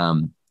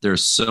 There are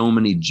so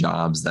many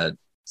jobs that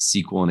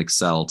SQL and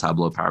Excel,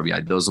 Tableau, Power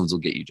BI, those ones will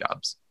get you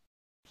jobs.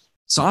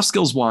 Soft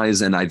skills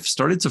wise, and I've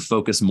started to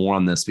focus more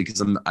on this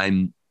because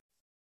I'm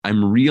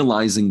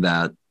realizing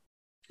that,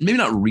 maybe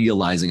not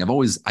realizing, I've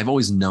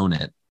always known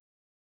it,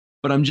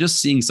 but I'm just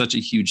seeing such a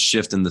huge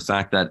shift in the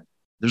fact that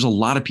there's a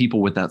lot of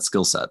people with that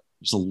skill set.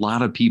 There's a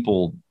lot of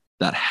people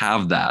that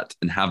have that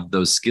and have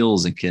those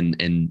skills and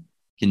can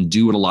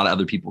do what a lot of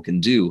other people can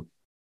do.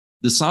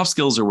 The soft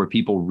skills are where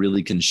people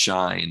really can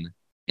shine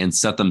and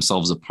set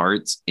themselves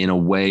apart in a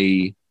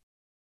way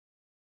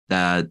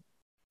that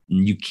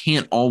you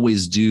can't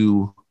always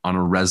do on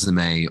a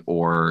resume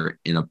or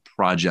in a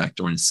project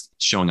or in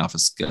showing off a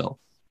skill.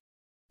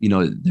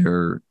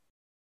 The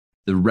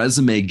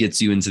resume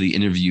gets you into the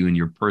interview, and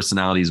your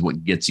personality is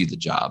what gets you the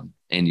job,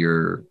 and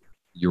your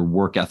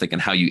work ethic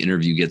and how you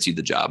interview gets you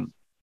the job.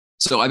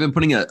 So I've been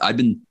putting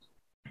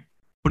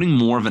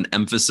more of an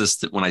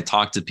emphasis when I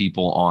talk to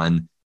people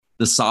on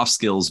the soft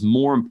skills,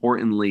 more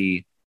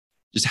importantly,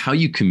 just how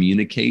you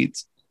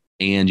communicate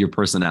and your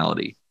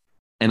personality.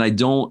 And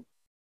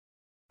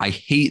I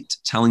hate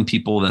telling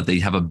people that they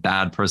have a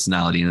bad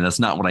personality. And that's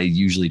not what I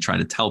usually try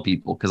to tell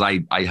people, because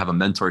I have a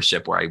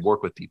mentorship where I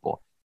work with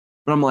people.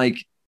 But I'm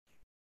like,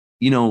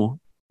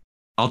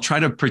 I'll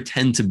try to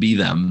pretend to be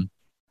them.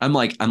 I'm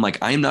like,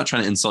 I am not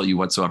trying to insult you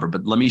whatsoever,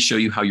 but let me show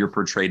you how you're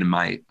portrayed in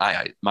my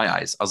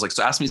eyes. I was like,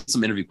 so ask me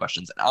some interview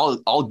questions,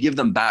 and I'll give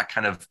them back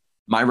kind of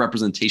my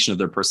representation of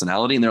their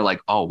personality. And they're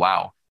like, oh,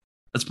 wow,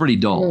 that's pretty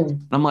dull.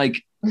 And I'm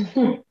like,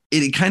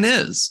 it kind of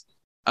is.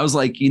 I was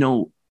like,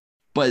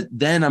 but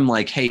then I'm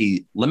like,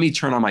 hey, let me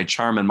turn on my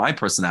charm and my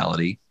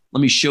personality.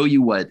 Let me show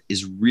you what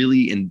is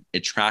really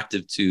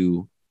attractive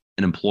to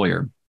an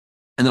employer.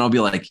 And then I'll be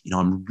like,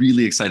 I'm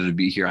really excited to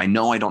be here. I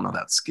know I don't know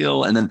that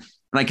skill. And then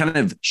when I kind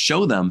of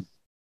show them,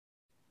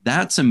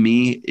 that to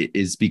me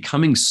is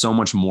becoming so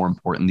much more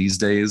important these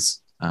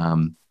days,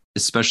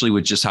 especially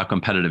with just how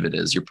competitive it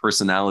is. Your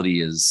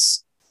personality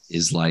is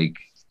like,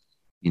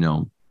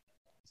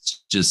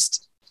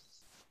 it's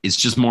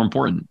just more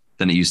important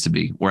than it used to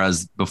be.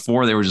 Whereas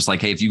before they were just like,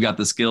 hey, if you got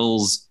the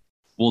skills,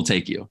 we'll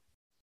take you.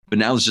 But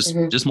now it's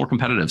just more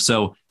competitive.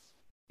 So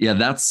yeah,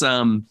 that's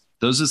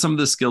those are some of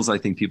the skills I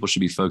think people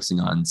should be focusing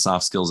on,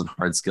 soft skills and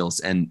hard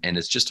skills. And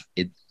it's just,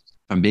 if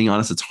I'm being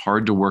honest, it's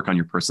hard to work on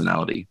your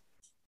personality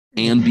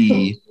and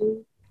be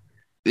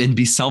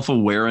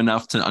self-aware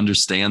enough to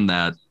understand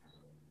that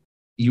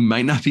you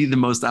might not be the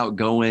most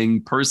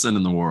outgoing person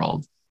in the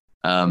world.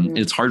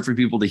 It's hard for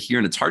people to hear,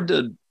 and it's hard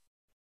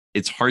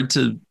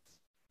to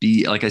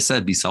be, like I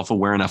said, be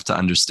self-aware enough to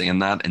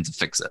understand that and to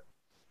fix it.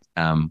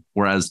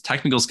 Whereas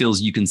technical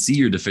skills, you can see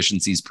your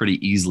deficiencies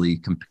pretty easily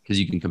because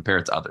you can compare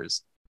it to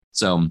others.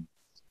 So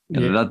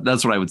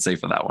that's what I would say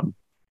for that one.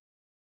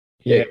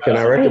 Yeah. Can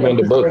I recommend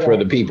a book for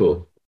the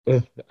people?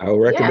 I'll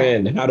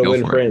recommend How to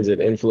Win Friends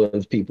and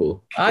Influence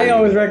People. I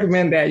always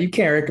recommend that. You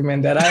can't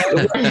recommend that. I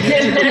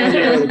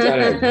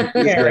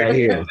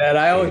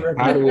always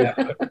recommend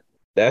that.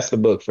 That's the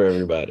book for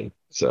everybody.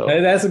 So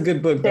that's a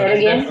good book.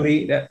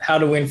 Definitely, How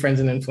to Win Friends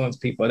and Influence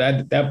People.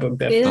 That book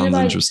definitely sounds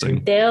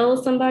interesting.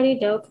 Dale Carnegie.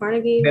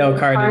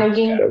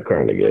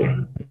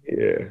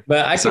 Yeah.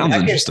 But I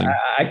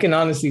can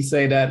honestly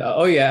say that.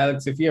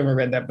 Alex, if you haven't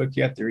read that book,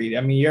 you have to read it.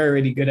 I mean, you're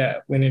already good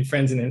at winning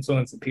friends and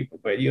influencing people,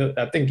 but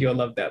I think you'll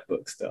love that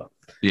book still.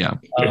 Yeah.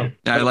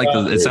 I like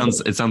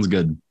it sounds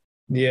good.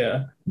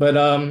 Yeah. But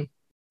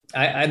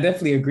I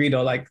definitely agree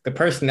though. Like the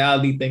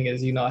personality thing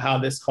is, how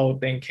this whole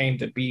thing came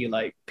to be.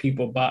 Like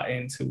people bought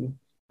into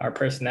our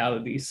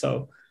personalities.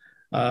 So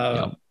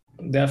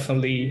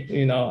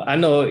definitely, I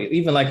know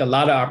even like a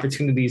lot of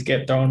opportunities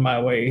get thrown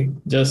my way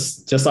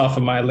just off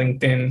of my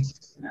LinkedIn.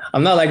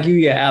 I'm not like you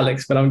yet,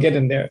 Alex, but I'm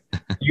getting there.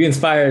 You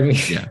inspired me.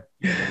 Yeah.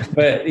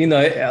 But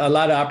a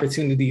lot of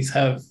opportunities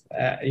have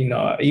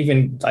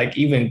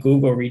even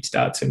Google reached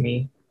out to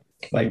me,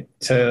 like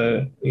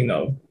to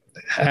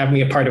have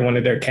me a part of one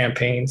of their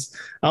campaigns.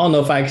 I don't know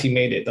if I actually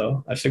made it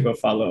though. I should go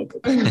follow up.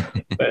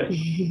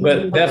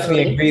 but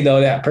definitely agree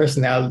though that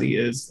personality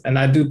is, and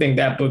I do think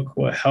that book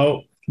will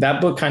help.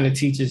 That book kind of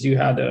teaches you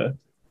how to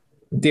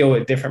deal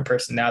with different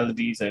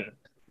personalities and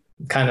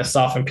kind of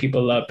soften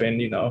people up and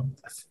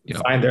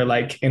find their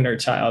like inner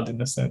child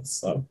in a sense.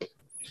 So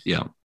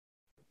yeah,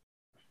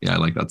 I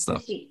like that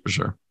stuff for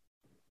sure.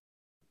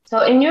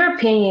 So in your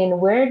opinion,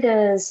 where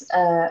does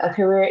a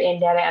career in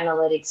data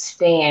analytics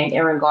stand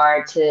in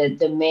regard to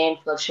demand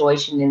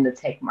fluctuation in the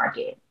tech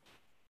market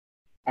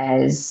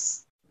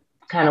as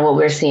kind of what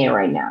we're seeing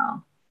right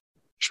now?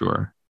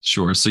 Sure.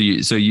 So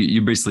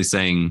you're basically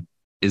saying,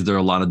 is there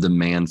a lot of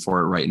demand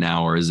for it right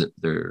now, or is it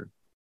there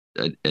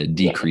a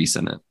decrease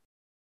in it?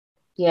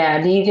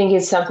 Yeah. Do you think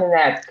it's something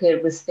that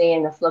could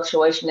withstand the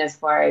fluctuation as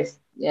far as,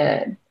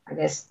 I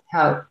guess,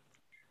 how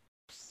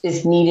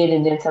it's needed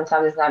and then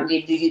sometimes it's not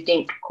needed? Do you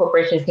think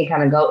corporations can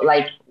kind of go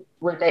like,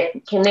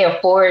 can they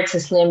afford to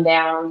slim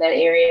down that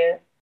area?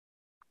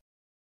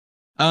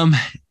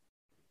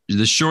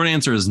 The short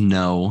answer is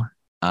no.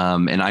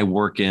 And I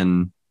work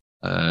in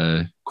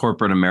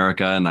corporate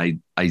America, and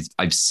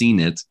I've seen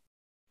it.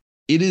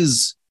 It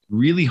is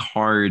really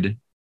hard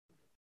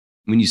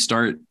when you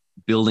start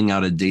building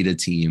out a data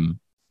team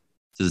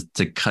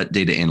to cut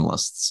data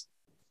analysts.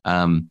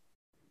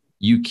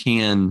 You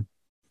can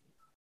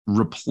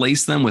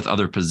replace them with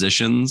other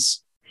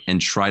positions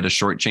and try to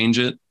shortchange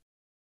it,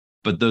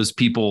 but those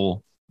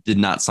people did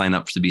not sign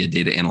up to be a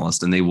data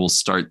analyst, and they will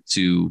start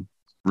to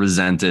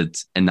resent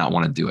it and not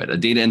want to do it. A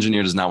data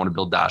engineer does not want to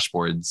build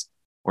dashboards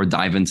or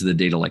dive into the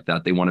data like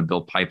that. They want to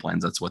build pipelines.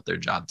 That's what their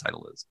job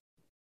title is.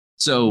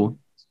 So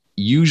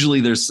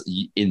usually there's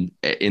in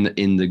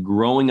the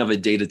growing of a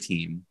data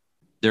team,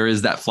 there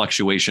is that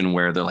fluctuation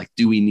where they're like,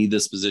 do we need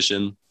this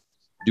position?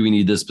 Do we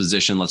need this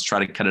position? Let's try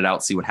to cut it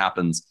out, see what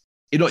happens.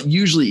 It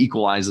usually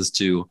equalizes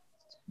to,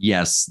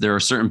 yes, there are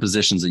certain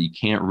positions that you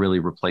can't really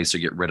replace or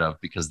get rid of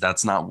because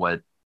that's not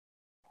what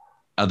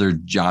other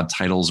job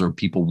titles or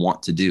people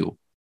want to do.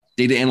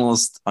 Data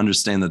analysts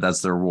understand that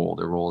that's their role.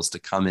 Their role is to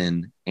come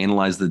in,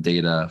 analyze the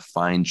data,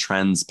 find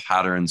trends,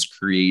 patterns,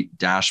 create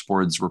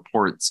dashboards,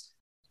 reports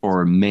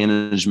for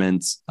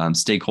management,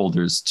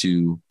 stakeholders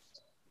to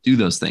do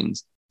those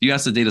things. If you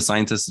ask a data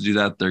scientist to do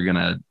that, they're going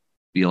to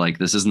be like,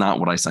 this is not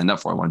what I signed up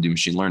for. I want to do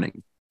machine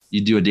learning. You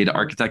do a data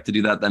architect to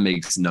do that, that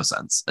makes no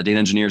sense. A data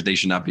engineer, they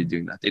should not be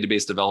doing that.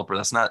 Database developer,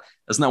 that's not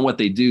what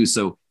they do.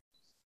 So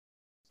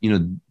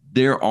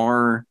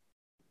there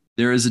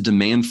is a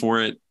demand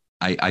for it.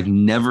 I've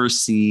never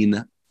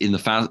seen in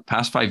the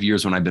past 5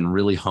 years when I've been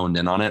really honed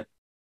in on it,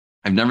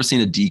 I've never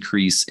seen a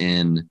decrease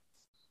in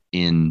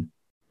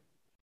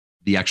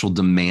the actual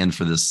demand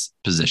for this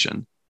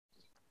position.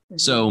 Mm-hmm.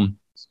 So,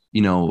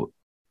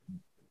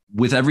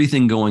 with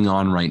everything going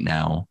on right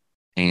now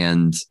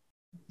and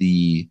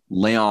the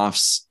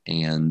layoffs,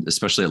 and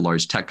especially at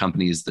large tech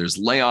companies, there's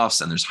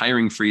layoffs and there's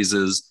hiring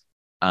freezes.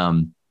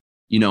 I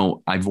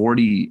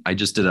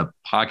just did a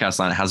podcast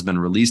on it, hasn't been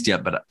released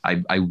yet, but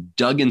I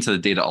dug into the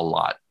data a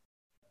lot.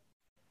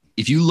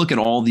 If you look at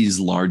all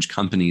these large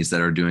companies that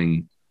are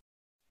doing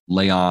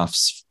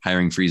layoffs,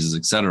 hiring freezes,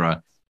 et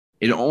cetera,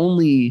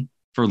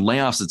 for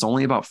layoffs, it's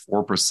only about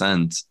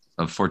 4%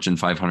 of Fortune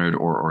 500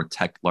 or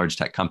large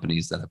tech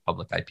companies that have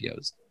public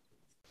IPOs.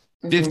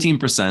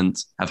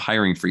 15% have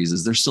hiring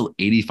freezes. There's still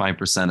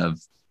 85%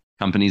 of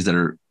companies that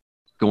are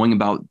going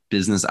about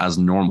business as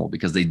normal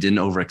because they didn't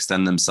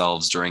overextend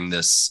themselves during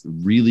this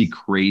really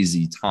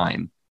crazy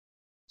time.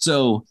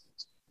 So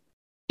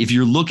if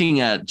you're looking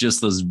at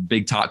just those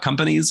big top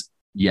companies,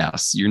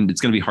 yes,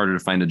 it's going to be harder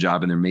to find a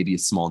job and there may be a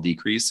small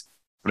decrease.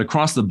 But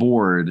across the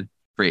board,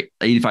 for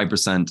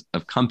 85%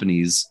 of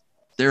companies,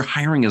 they're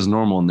hiring as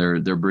normal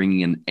and they're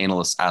bringing in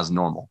analysts as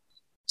normal.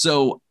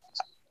 So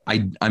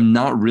I'm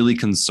not really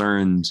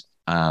concerned,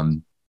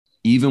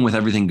 even with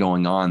everything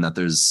going on, that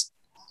there's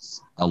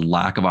a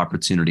lack of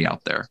opportunity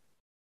out there,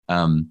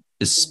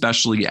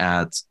 especially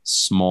at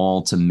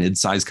small to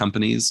mid-sized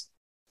companies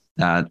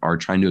that are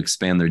trying to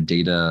expand their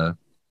data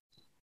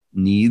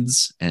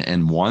needs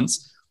and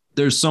wants.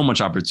 There's so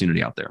much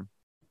opportunity out there.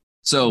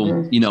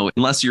 So,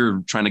 unless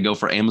you're trying to go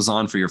for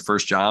Amazon for your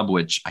first job,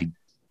 which I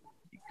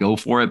go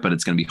for it, but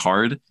it's going to be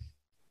hard.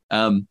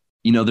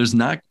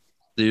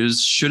 There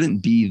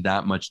shouldn't be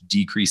that much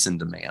decrease in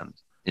demand,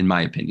 in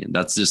my opinion.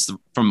 That's just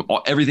from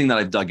everything that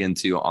I've dug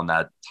into on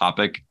that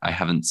topic. I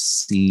don't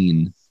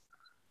see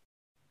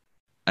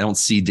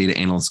data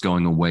analysts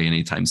going away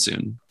anytime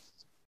soon.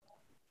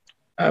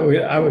 I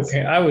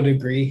would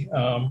agree.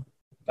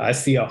 I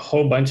see a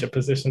whole bunch of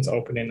positions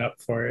opening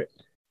up for it.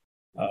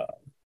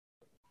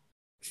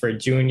 For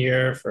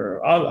junior,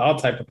 for all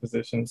type of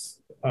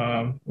positions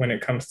when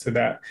it comes to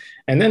that.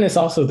 And then it's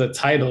also the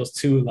titles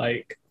too,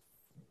 like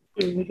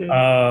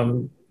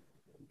you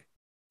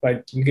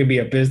could be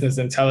a business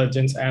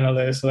intelligence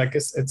analyst. Like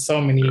it's so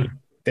many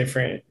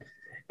different.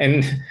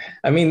 And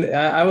I mean,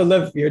 I would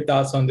love your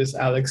thoughts on this,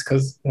 Alex,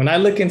 because when I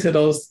look into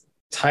those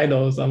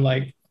titles,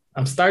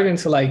 I'm starting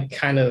to like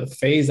kind of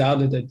phase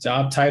out of the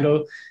job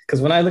title,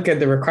 because when I look at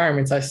the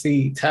requirements, I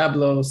see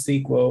Tableau,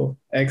 SQL,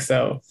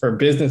 Excel for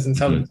business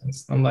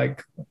intelligence. I'm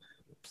like, it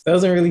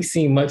doesn't really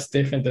seem much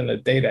different than a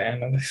data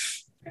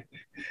analyst.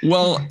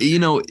 Well,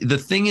 the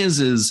thing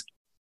is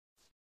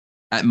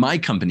at my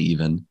company,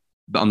 even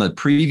on the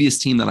previous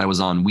team that I was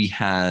on, we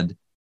had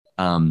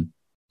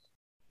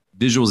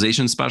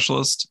visualization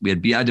specialists, we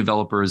had BI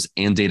developers,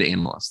 and data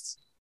analysts.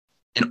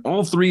 And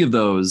all three of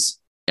those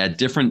at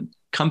different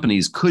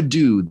companies could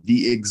do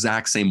the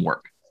exact same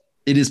work.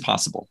 It is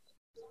possible.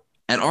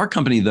 At our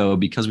company, though,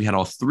 because we had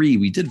all three,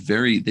 they did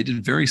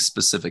very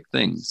specific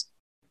things.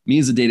 Me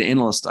as a data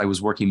analyst, I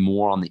was working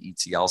more on the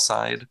ETL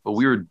side, but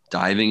we were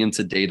diving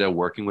into data,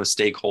 working with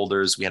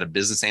stakeholders. We had a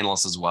business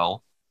analyst as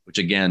well, which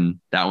again,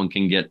 that one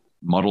can get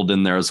muddled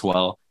in there as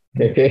well.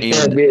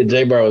 And me and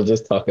J-Bar was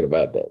just talking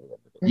about that.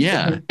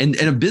 Yeah. And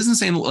a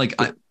business analyst,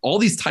 all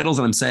these titles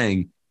that I'm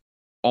saying,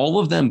 all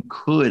of them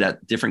could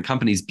at different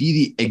companies be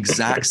the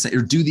exact same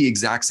or do the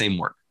exact same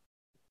work.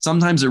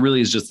 Sometimes it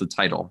really is just the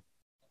title.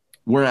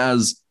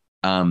 Whereas,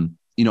 at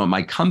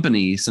my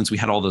company, since we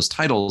had all those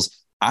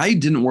titles, I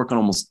didn't work on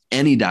almost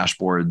any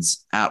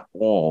dashboards at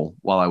all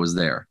while I was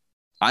there.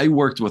 I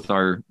worked with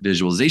our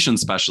visualization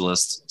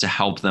specialists to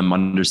help them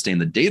understand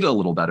the data a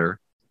little better.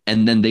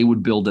 And then they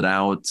would build it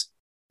out,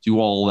 do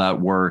all that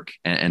work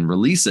and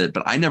release it.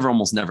 But I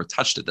almost never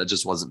touched it. That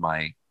just wasn't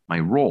my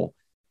role.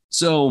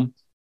 So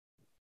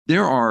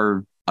there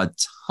are a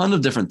ton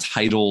of different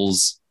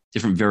titles,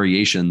 different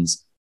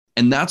variations.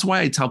 And that's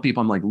why I tell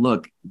people, I'm like,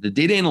 look, the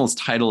data analyst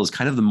title is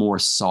kind of the more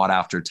sought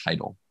after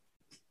title.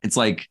 It's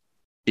like,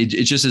 it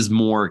just is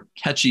more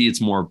catchy.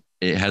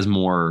 It has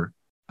more,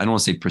 I don't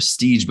want to say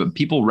prestige, but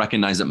people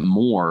recognize it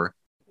more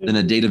than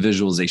a data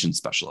visualization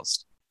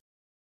specialist.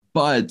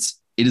 But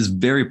it is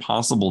very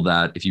possible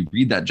that if you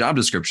read that job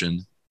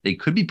description, they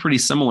could be pretty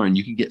similar and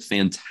you can get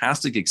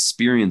fantastic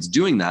experience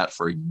doing that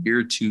for a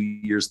year, 2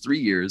 years, 3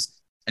 years.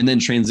 And then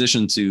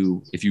transition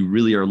to, if you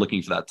really are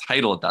looking for that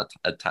title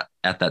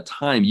at that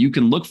time, you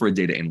can look for a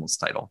data analyst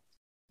title.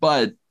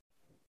 But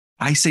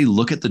I say,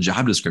 look at the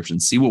job description,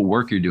 see what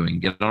work you're doing,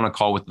 get on a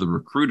call with the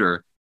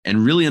recruiter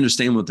and really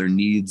understand what their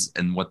needs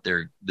and what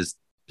this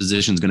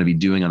position is going to be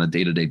doing on a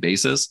day-to-day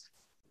basis.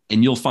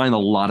 And you'll find a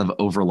lot of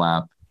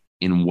overlap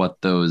in what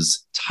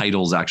those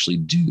titles actually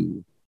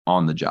do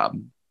on the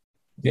job.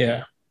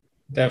 Yeah,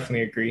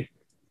 definitely agree.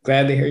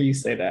 Glad to hear you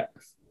say that.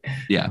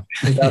 Yeah.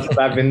 That's what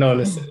I've been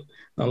noticing.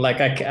 I'm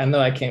like, I know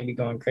I can't be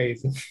going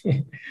crazy.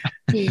 Well,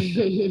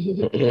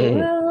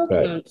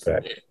 Right,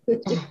 right.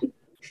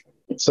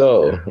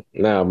 So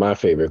now my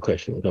favorite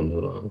question comes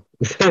along.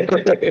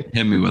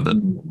 Hit me with it.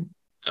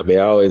 I mean,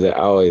 I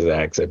always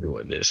ask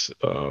everyone this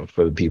for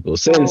the people.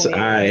 Since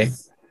I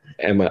always,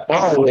 am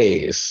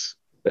always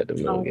let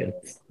them know again.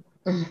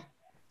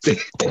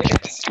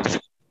 always.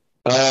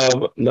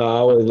 No, I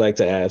always like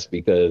to ask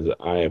because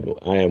I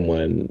am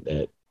one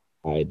that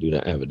I do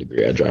not have a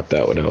degree. I dropped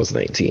out when I was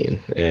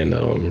 19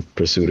 and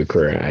pursued a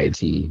career in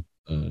IT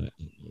at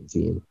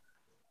 19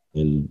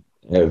 and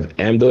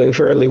am doing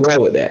fairly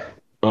well with that.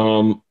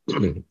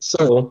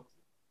 So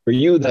for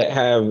you that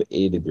have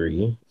a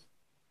degree,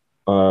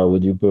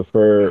 would you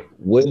prefer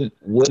would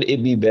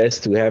it be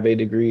best to have a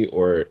degree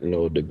or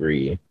no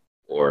degree?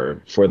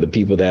 Or for the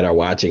people that are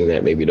watching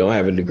that maybe don't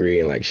have a degree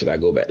and like, should I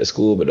go back to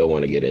school but don't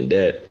want to get in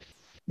debt?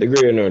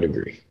 Degree or no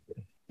degree?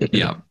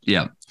 Yeah.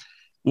 Yeah.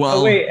 Oh,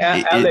 Well, wait,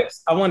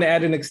 Alex, I want to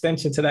add an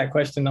extension to that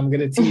question. I'm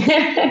gonna tease.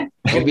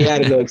 Don't be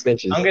adding no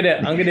extensions. I'm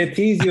gonna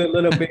tease you a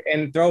little bit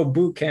and throw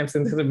boot camps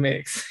into the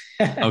mix.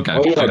 okay.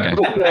 Oh, yeah,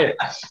 Okay.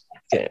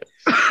 okay.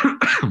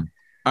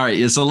 All right.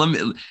 Yeah. So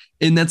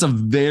and that's a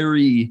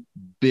very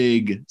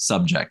big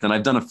subject. And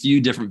I've done a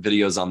few different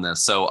videos on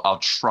this. So I'll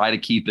try to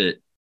keep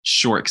it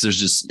short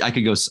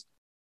because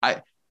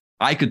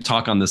I could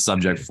talk on this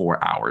subject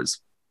for hours,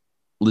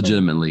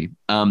 legitimately.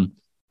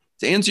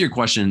 To answer your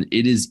question,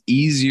 it is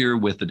easier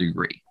with a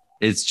degree.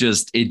 It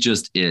just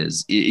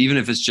is. Even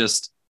if it's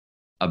just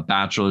a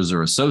bachelor's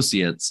or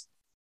associate's,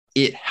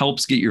 it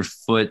helps get your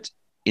foot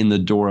in the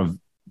door of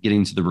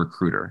getting to the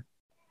recruiter.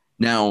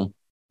 Now,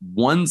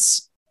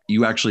 once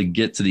you actually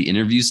get to the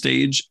interview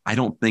stage, I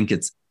don't think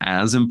it's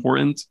as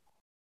important,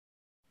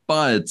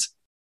 but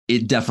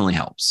it definitely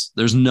helps.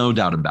 There's no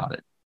doubt about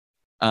it.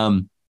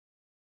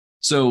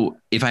 So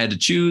if I had to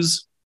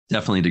choose,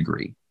 definitely a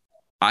degree.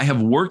 I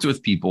have worked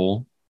with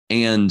people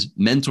and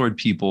mentored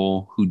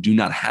people who do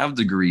not have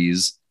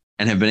degrees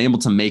and have been able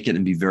to make it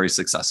and be very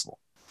successful.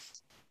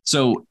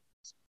 So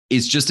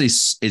it's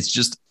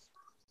just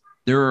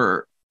there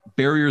are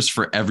barriers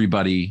for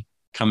everybody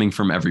coming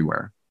from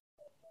everywhere.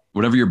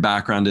 Whatever your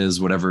background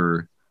is,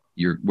 wherever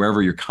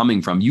you're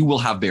coming from, you will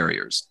have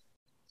barriers.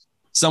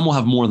 Some will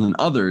have more than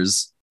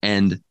others,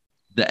 and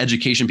the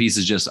education piece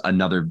is just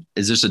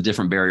a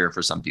different barrier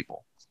for some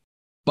people.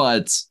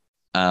 But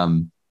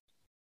in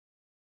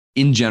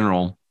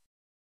general,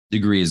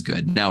 degree is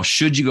good. Now,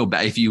 should you go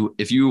back, if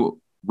you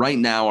right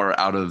now are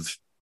out of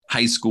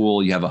high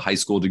school, you have a high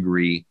school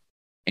degree,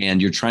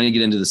 and you're trying to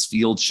get into this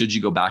field, should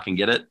you go back and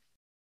get it?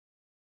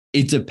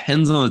 It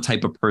depends on the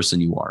type of person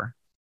you are.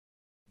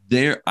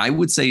 I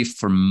would say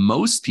for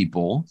most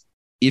people,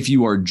 if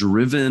you are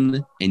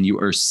driven and you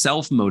are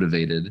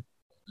self-motivated,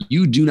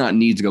 you do not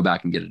need to go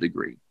back and get a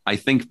degree. I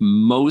think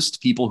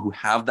most people who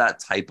have that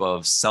type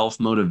of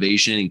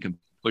self-motivation and can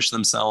push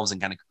themselves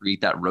and kind of create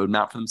that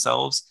roadmap for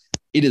themselves,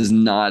 it is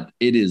not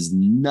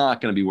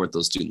going to be worth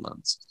those student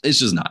loans. It's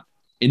just not,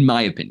 in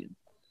my opinion.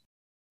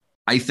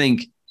 I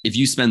think if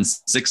you spend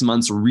 6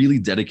 months really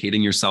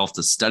dedicating yourself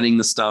to studying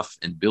the stuff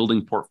and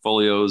building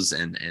portfolios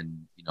and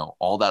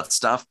all that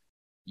stuff,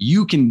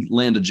 you can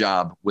land a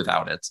job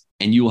without it,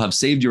 and you will have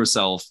saved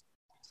yourself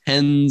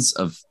tens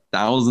of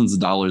thousands of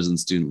dollars in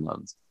student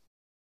loans.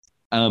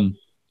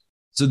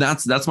 So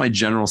that's my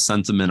general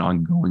sentiment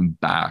on going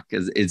back.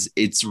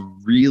 It's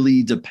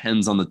really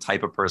depends on the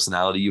type of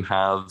personality you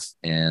have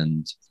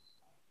and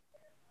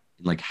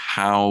like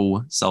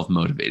how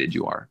self-motivated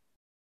you are,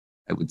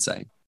 I would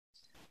say.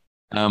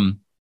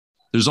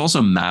 There's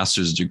also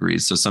master's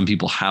degrees. So some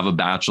people have a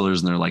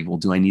bachelor's and they're like, well,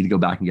 do I need to go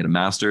back and get a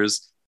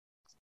master's?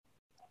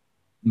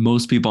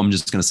 Most people, I'm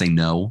just going to say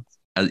no.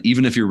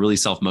 Even if you're really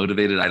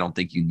self-motivated, I don't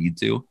think you need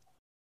to.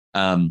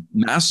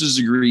 Master's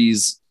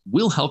degrees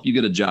will help you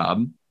get a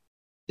job.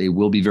 They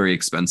will be very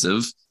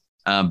expensive,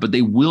 but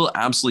they will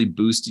absolutely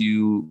boost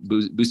you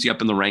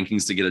up in the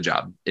rankings to get a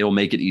job. It will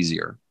make it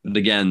easier. But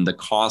again, the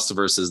cost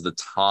versus the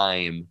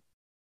time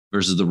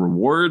versus the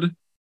reward,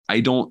 I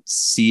don't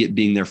see it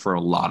being there for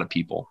a lot of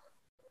people.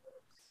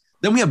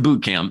 Then we have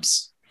boot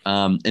camps.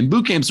 And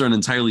boot camps are an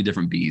entirely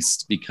different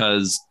beast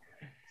because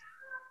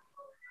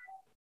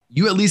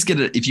you at least get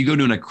it. If you go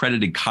to an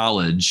accredited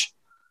college,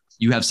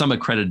 you have some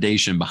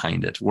accreditation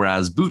behind it.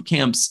 Whereas boot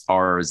camps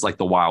is like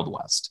the Wild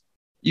West.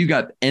 You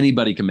got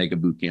anybody can make a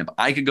boot camp.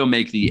 I could go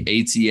make the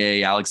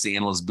ATA Alex The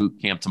Analyst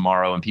boot camp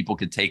tomorrow and people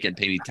could take it and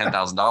pay me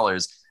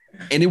 $10,000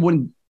 and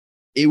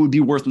it would be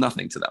worth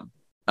nothing to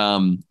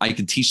them. I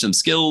could teach them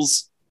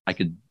skills. I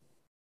could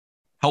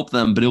help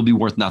them, but it'll be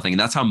worth nothing. And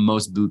that's how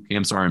most boot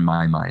camps are in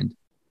my mind.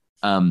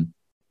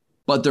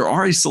 But there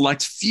are a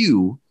select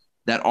few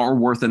that are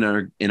worth it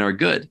and are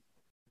good.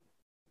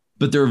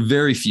 But there are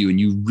very few, and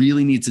you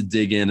really need to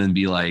dig in and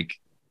be like,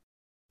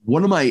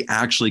 what am I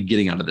actually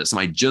getting out of this? Am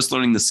I just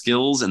learning the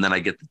skills and then I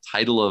get the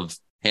title of,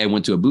 hey, I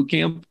went to a boot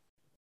camp?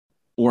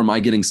 Or am I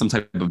getting some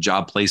type of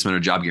job placement or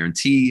job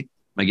guarantee?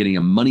 Am I getting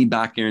a money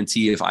back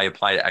guarantee if I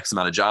apply to X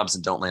amount of jobs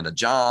and don't land a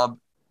job?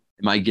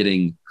 Am I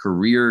getting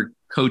career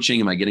coaching?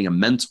 Am I getting a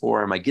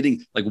mentor? Am I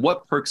getting like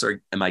what perks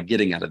am I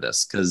getting out of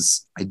this?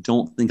 Because I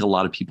don't think a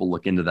lot of people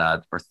look into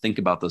that or think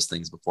about those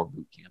things before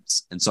boot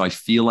camps. And so I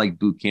feel like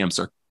boot camps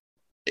are,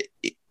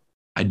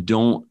 I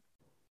don't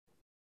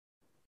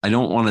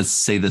want to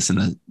say this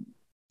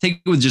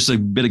take it with just a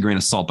bit of grain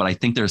of salt, but I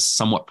think they're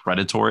somewhat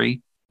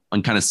predatory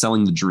on kind of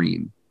selling the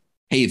dream.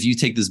 Hey, if you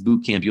take this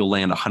boot camp, you'll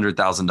land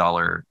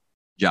 $100,000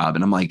 job.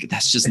 And I'm like,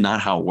 that's just not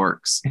how it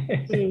works.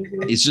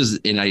 It's just,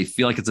 and I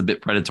feel like it's a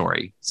bit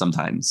predatory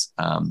sometimes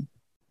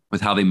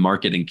with how they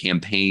market and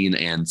campaign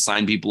and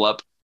sign people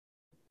up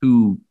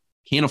who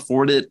can't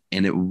afford it,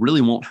 and it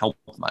really won't help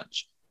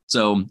much.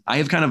 So I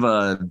have kind of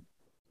a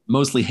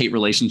mostly hate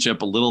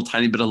relationship, a little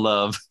tiny bit of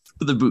love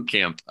for the boot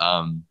camp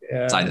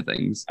side of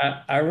things.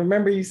 I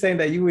remember you saying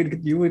that you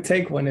would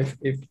take one if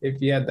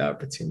you had the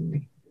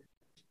opportunity.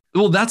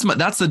 Well, that's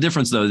the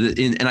difference though.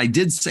 And I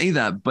did say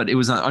that, but it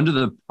was under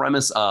the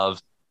premise of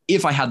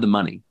if I had the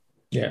money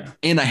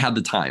and I had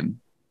the time,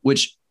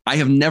 which I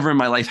have never in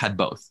my life had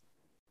both.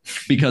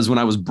 Because when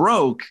I was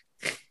broke,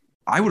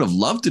 I would have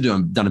loved to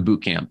done a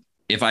boot camp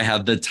if I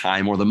had the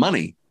time or the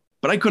money,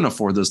 but I couldn't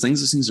afford those things.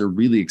 Those things are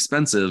really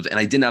expensive and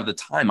I didn't have the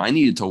time. I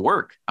needed to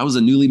work. I was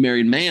a newly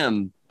married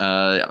man.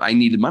 I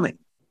needed money.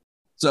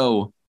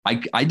 So I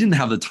didn't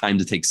have the time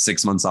to take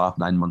 6 months off,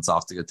 9 months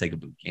off to go take a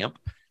boot camp.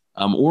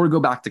 Or go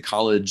back to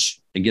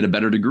college and get a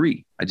better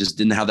degree. I just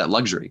didn't have that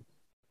luxury.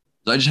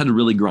 So I just had to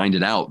really grind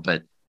it out.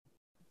 But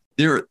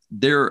there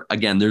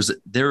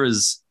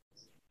is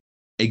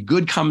a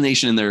good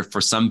combination in there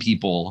for some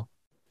people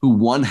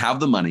who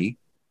have the money,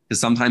 because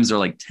sometimes they're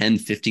like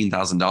 $10,000,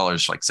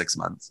 $15,000 for like 6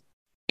 months,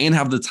 and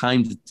have the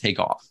time to take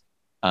off.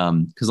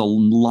 Because a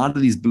lot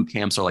of these boot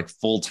camps are like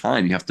full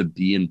time. You have to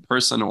be in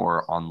person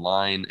or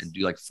online and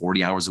do like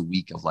 40 hours a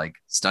week of like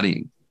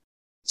studying.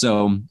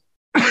 So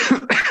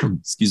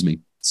excuse me.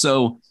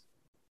 So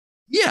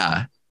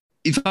yeah,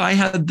 if I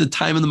had the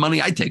time and the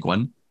money, I'd take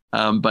one.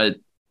 But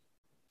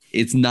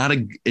it's not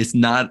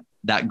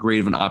that great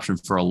of an option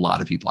for a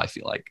lot of people, I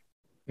feel like.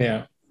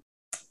 Yeah.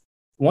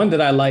 One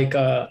that I like,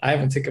 I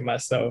haven't taken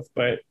myself,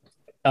 but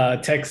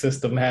Tech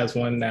System has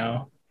one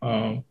now,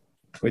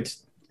 which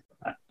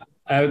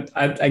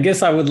I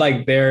guess I would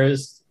like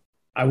theirs.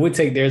 I would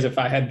take theirs if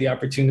I had the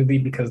opportunity,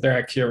 because they're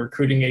actually a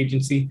recruiting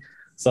agency.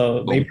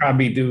 So they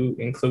probably do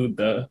include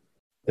the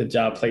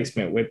job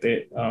placement with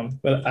it.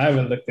 But I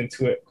haven't looked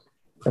into it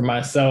for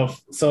myself.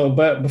 So,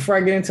 but before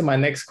I get into my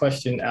next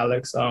question,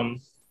 Alex,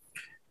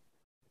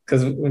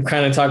 because we're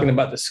kind of talking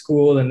about the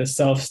school and the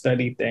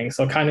self-study thing.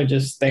 So kind of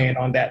just staying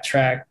on that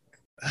track,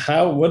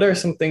 what are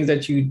some things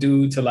that you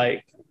do to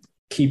like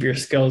keep your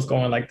skills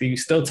going? Like, do you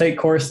still take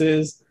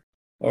courses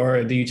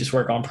or do you just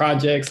work on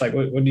projects? Like,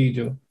 what do you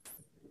do?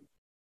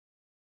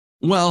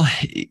 Well,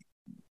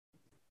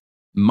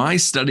 my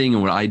studying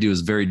and what I do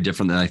is very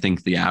different than I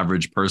think the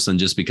average person,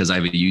 just because I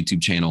have a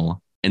YouTube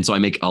channel. And so I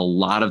make a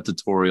lot of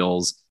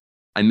tutorials.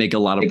 I make a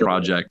lot of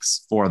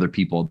projects for other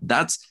people.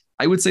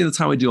 I would say that's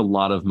how I do a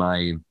lot of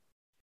my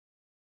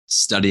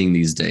studying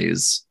these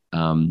days,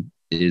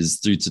 is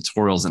through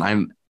tutorials. And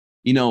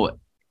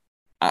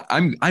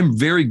I'm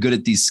very good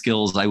at these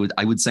skills. I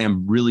would say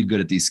I'm really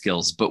good at these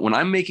skills. But when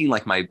I'm making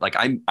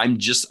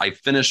I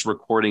finished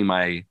recording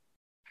my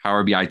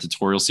Power BI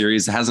tutorial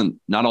series.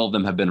 Not all of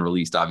them have been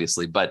released,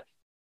 obviously, but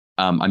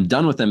I'm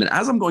done with them. And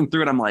as I'm going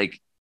through it, I'm like,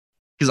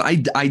 because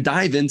I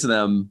dive into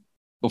them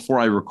before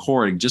I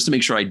record just to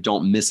make sure I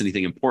don't miss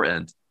anything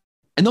important.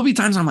 And there'll be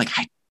times I'm like,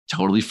 I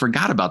totally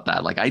forgot about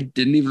that. Like I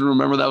didn't even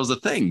remember that was a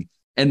thing.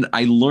 And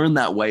I learned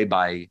that way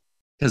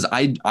because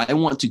I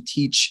want to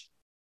teach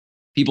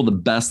people the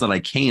best that I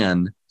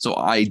can. So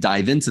I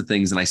dive into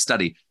things and I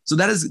study. So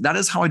that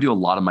is how I do a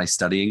lot of my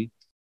studying.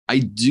 I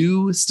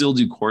do still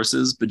do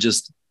courses, but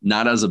just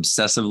not as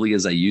obsessively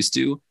as I used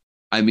to.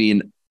 I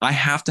mean, I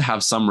have to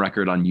have some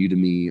record on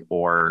Udemy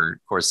or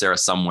Coursera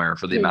somewhere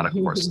for the amount of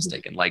courses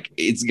taken. Like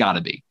it's got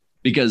to be,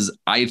 because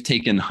I've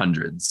taken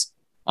hundreds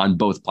on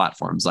both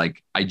platforms.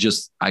 Like I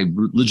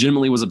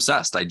legitimately was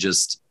obsessed. I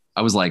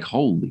was like,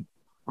 holy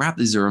crap,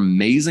 these are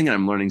amazing. And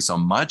I'm learning so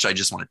much. I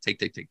just want to take.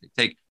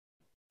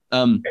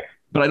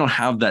 But I don't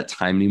have that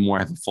time anymore.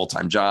 I have a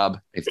full-time job.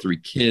 I have 3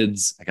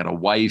 kids. I got a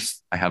wife.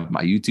 I have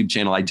my YouTube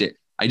channel. I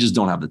just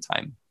don't have the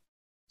time.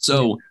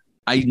 So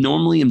I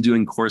normally am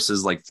doing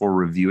courses like for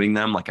reviewing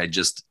them. Like I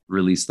just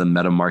released the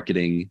meta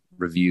marketing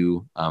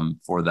review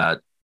for that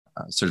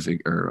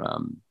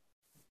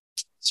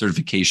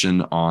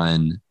certification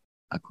on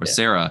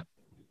Coursera. Yeah.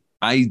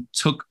 I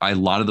took a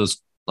lot of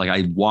those, like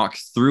I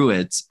walked through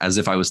it as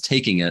if I was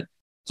taking it.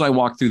 So I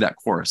walked through that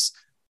course.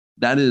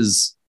 That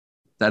is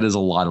a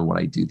lot of what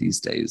I do these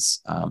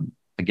days.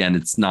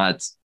 Again,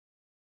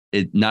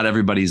 not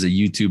everybody's a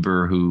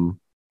YouTuber who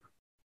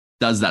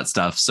does that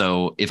stuff.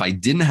 So if I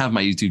didn't have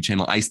my YouTube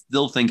channel, I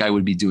still think I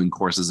would be doing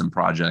courses and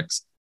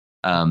projects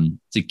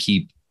to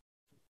keep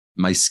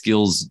my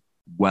skills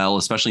well,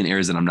 especially in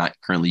areas that I'm not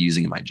currently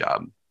using in my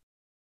job.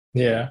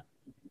 Yeah.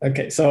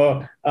 Okay.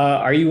 So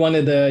are you one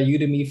of the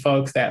Udemy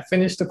folks that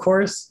finish the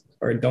course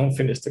or don't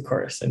finish the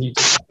course? And you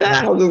just...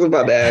 I was just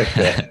about to ask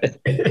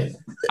that.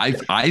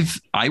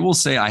 I will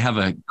say I have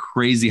a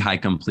crazy high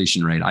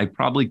completion rate. I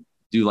probably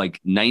do like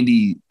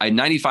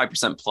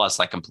 95% plus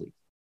I complete.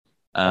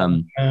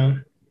 But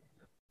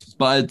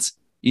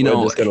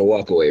we're just gonna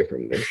walk away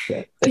from this.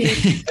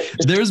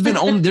 there's been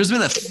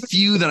a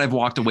few that I've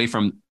walked away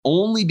from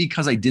only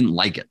because I didn't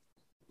like it.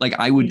 Like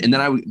I would, and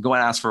then I would go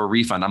and ask for a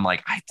refund. I'm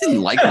like, I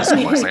didn't like this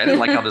course. Like, I didn't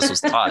like how this was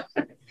taught.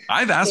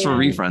 I've asked for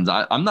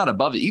refunds. I'm not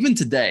above it. Even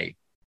today,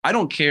 I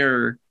don't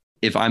care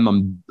if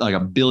I'm like a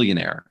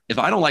billionaire. If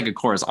I don't like a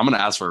course, I'm going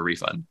to ask for a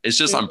refund. It's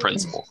just on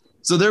principle.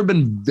 So there have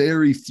been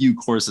very few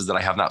courses that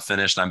I have not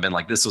finished. I've been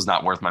like, this was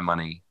not worth my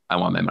money. I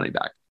want my money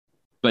back.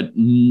 But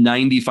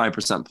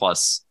 95%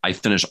 plus, I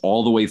finish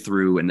all the way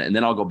through, and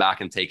then I'll go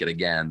back and take it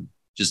again,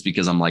 just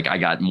because I'm like, I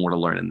got more to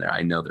learn in there.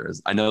 I know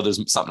there's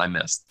something I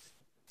missed.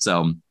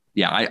 So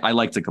yeah, I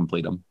like to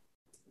complete them.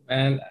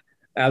 And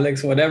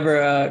Alex,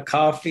 whatever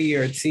coffee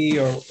or tea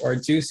or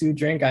juice you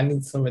drink, I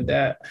need some of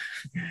that.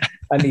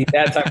 I need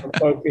that type of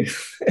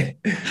focus.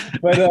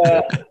 But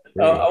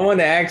I want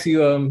to ask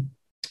you,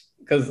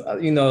 because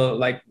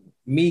like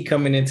me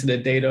coming into the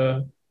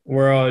data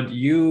world,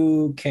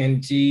 you,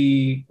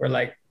 Kenji, were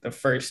like the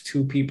first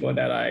two people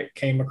that I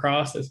came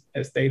across as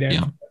data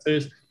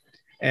influencers,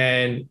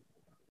 and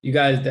you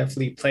guys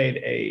definitely played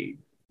a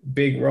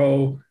big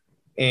role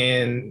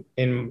in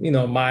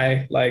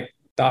my like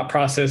thought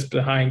process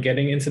behind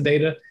getting into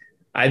data.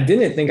 I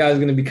didn't think I was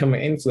going to become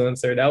an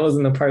influencer. That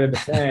wasn't a part of the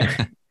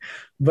plan.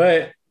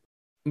 but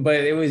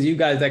it was you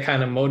guys that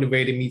kind of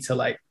motivated me to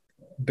like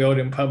build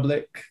in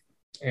public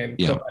and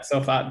put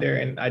myself out there.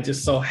 And I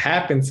just so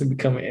happened to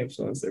become an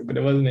influencer, but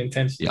it wasn't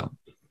intentional.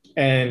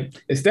 And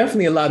it's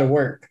definitely a lot of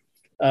work,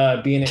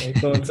 being an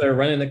influencer,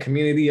 running a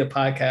community, a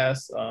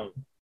podcast, all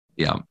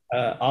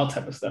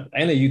type of stuff,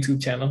 and a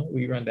YouTube channel.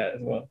 We run that as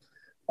well.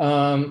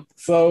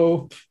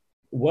 So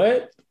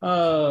what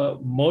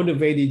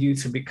motivated you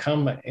to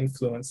become an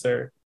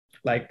influencer,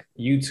 like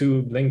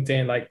YouTube,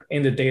 LinkedIn, like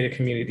in the data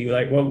community?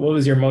 Like what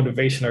was your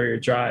motivation or your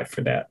drive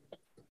for that?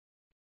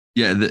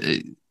 Yeah,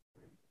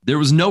 there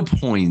was no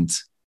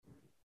point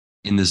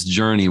in this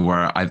journey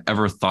where I've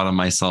ever thought of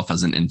myself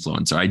as an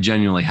influencer. I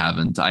genuinely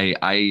haven't. And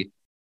I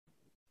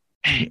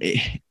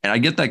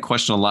get that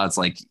question a lot. It's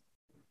like,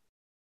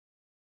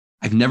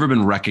 I've never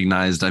been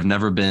recognized. I've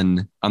never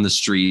been on the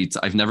street.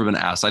 I've never been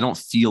asked. I don't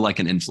feel like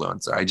an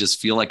influencer. I just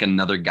feel like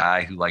another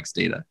guy who likes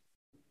data.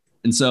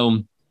 And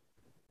so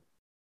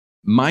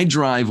my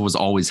drive was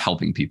always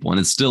helping people. And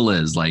it still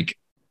is. Like,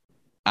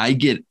 I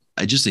get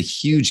just a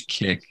huge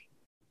kick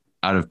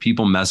out of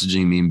people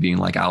messaging me and being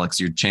like, Alex,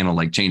 your channel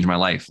like changed my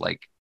life.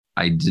 Like,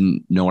 I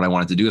didn't know what I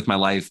wanted to do with my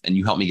life, and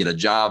you helped me get a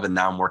job, and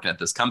now I'm working at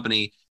this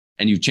company,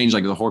 and you've changed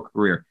like the whole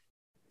career.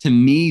 To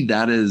me,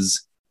 that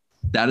is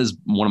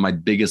one of my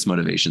biggest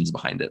motivations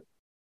behind it.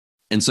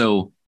 And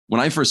so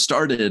when I first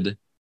started,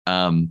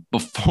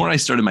 before I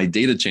started my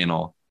data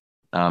channel,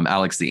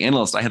 Alex the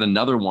Analyst, I had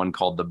another one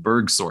called the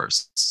Berg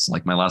Source.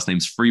 Like, my last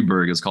name's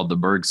Freeberg, is called the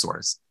Berg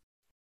Source.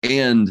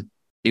 And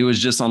it was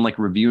just on like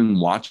reviewing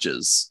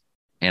watches.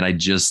 And I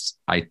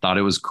thought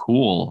it was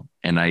cool.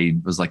 And I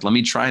was like, let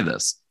me try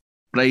this.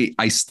 But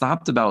I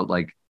stopped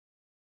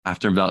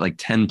after about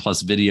 10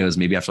 plus videos,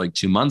 maybe after like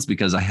 2 months,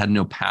 because I had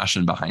no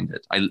passion behind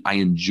it. I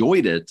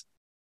enjoyed it,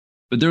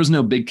 but there was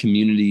no big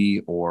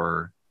community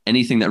or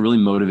anything that really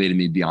motivated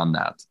me beyond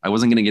that. I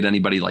wasn't going to get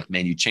anybody like,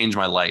 man, you changed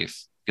my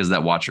life because of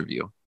that watch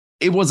review.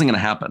 It wasn't going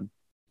to happen.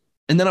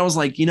 And then I was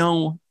like,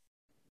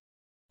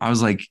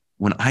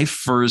 when I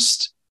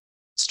first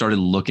started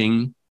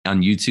looking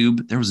on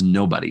YouTube, there was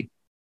nobody.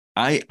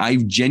 I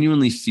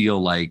genuinely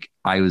feel like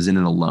I was in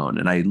it alone.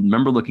 And I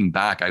remember looking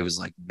back, I was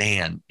like,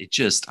 man,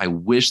 I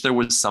wish there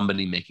was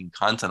somebody making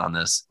content on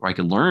this where I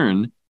could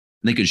learn and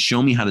they could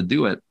show me how to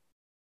do it.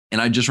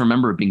 And I just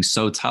remember it being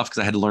so tough because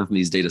I had to learn from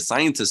these data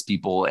scientist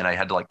people, and I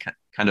had to like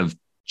kind of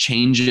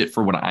change it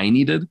for what I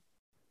needed.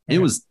 It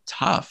was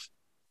tough.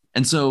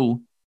 And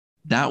so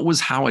that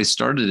was how I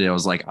started it. I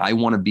was like, I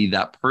want to be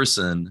that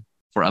person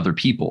for other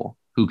people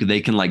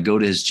they can like go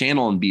to his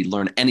channel and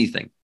learn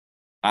anything.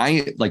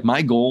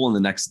 My goal in the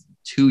next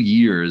 2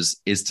 years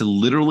is to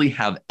literally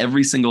have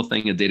every single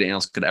thing a data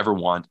analyst could ever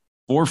want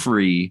for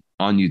free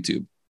on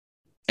YouTube.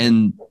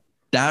 And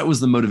that was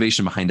the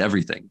motivation behind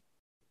everything.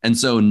 And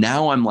so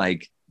now I'm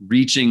like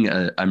reaching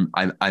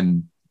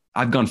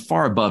I've gone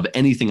far above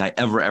anything I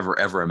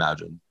ever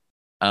imagined.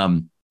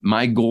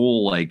 My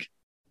goal, like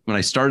when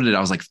I started it, I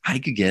was like, if I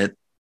could get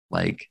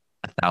like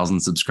 1,000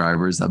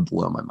 subscribers, that'd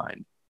blow my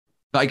mind.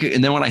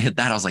 And then when I hit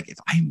that, I was like,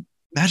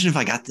 imagine if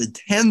I got to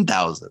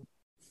 10,000.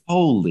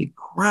 Holy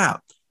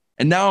crap.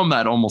 And now I'm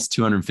at almost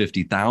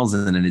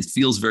 250,000, and it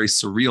feels very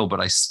surreal,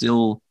 but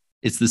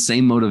it's the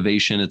same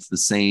motivation. It's the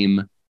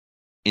same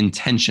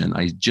intention.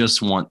 I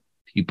just want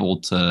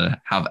people to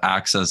have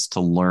access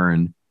to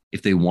learn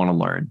if they want to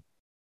learn,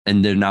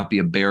 and there not be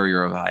a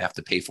barrier of I have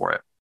to pay for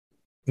it.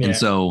 Yeah. And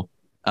so,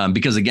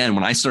 because again,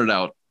 when I started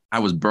out, I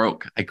was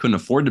broke. I couldn't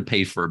afford to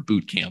pay for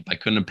boot camp. I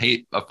couldn't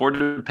afford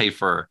to pay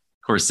for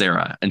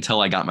Coursera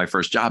until I got my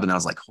first job. And I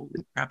was like, holy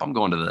crap, I'm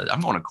going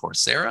to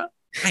Coursera.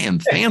 I am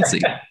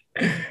fancy.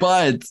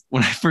 But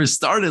when I first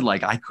started,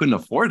 like I couldn't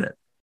afford it.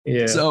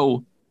 Yeah.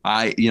 So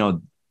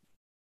the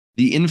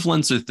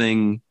influencer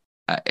thing,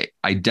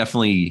 I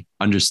definitely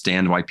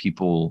understand why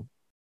people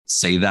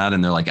say that.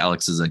 And they're like,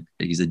 Alex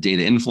he's a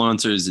data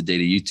influencer, he's a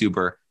data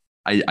YouTuber.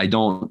 I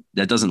don't,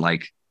 that doesn't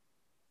like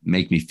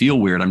make me feel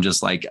weird. I'm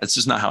just like, it's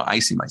just not how I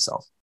see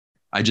myself.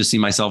 I just see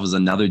myself as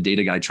another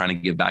data guy trying to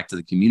give back to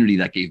the community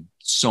that gave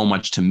so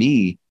much to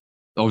me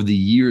over the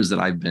years that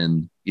I've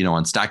been,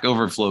 on Stack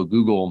Overflow,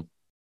 Google,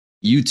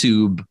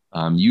 YouTube,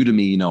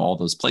 Udemy, all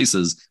those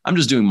places. I'm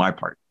just doing my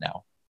part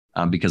now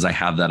because I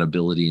have that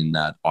ability in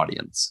that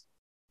audience.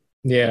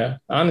 Yeah,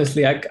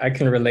 honestly, I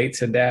can relate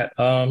to that.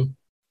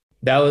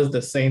 That was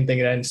the same thing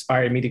that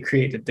inspired me to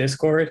create the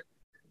Discord,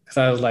 because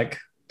I was like,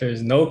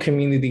 there's no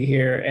community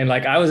here. And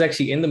like, I was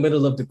actually in the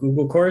middle of the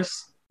Google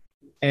course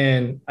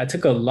and I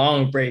took a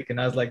long break and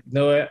I was like, you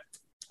know what?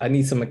 I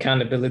need some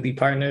accountability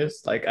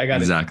partners. Like, I got to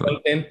do Exactly.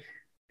 something.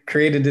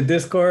 Created the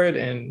Discord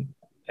and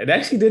it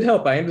actually did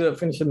help. I ended up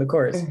finishing the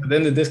course. But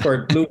then the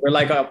Discord blew.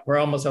 We're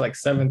almost at like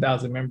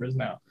 7,000 members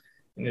now.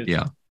 And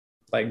it's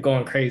like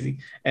going crazy.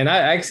 And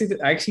I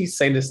actually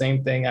say the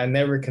same thing. I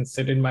never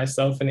considered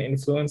myself an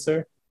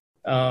influencer.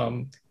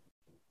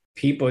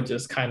 People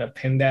just kind of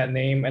pin that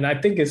name. And I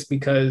think it's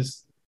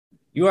because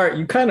you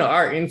kind of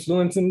are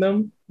influencing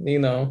them,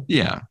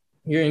 Yeah.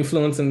 You're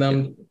influencing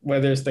them,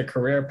 whether it's their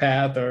career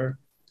path or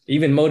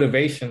even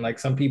motivation. Like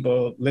some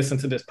people listen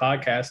to this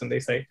podcast and they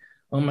say,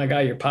 oh my God,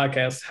 your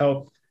podcast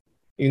helped,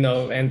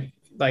 and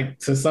like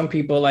to some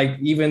people, like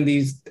even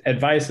these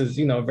advices,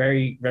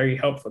 very, very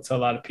helpful to a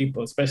lot of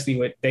people, especially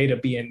with data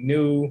being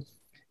new.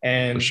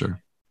 And for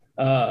sure.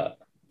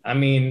 I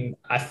mean,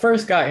 I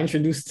first got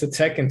introduced to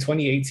tech in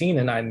 2018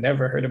 and I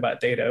never heard about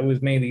data. It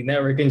was mainly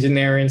network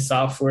engineering,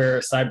 software,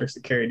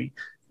 cybersecurity.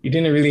 You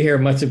didn't really hear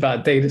much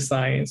about data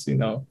science,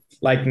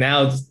 like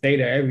now it's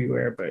data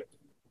everywhere, but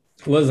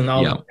it wasn't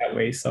always that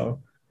way.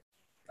 So,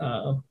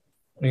 I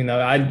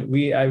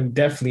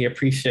definitely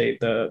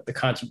appreciate the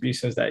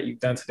contributions that you've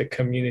done to the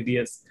community.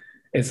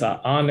 It's an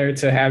honor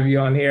to have you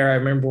on here. I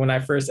remember when I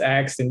first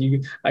asked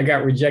and I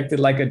got rejected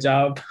like a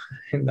job.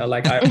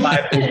 Like I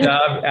applied for a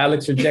job,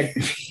 Alex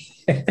rejected me.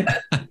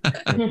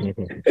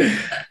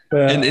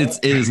 And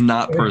it is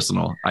not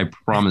personal. I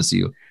promise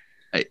you.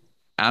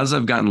 As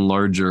I've gotten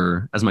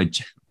larger, as my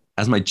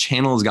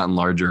channel has gotten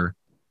larger,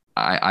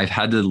 I've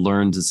had to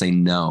learn to say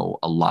no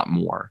a lot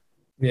more.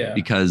 Yeah.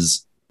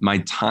 Because my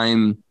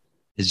time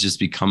has just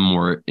become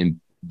more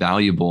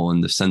invaluable in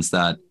the sense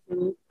that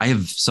I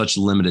have such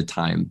limited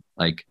time.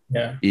 Like,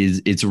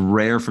 it's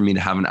rare for me to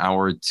have an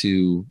hour or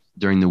two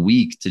during the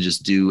week to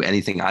just do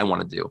anything I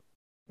want to do.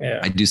 Yeah.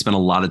 I do spend a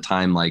lot of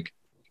time like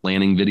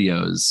planning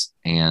videos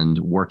and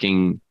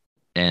working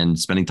and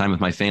spending time with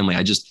my family.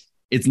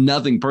 It's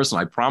nothing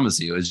personal. I promise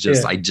you. It's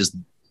just, I just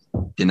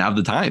didn't have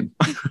the time.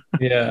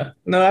 Yeah.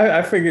 No,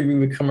 I figured we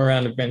would come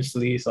around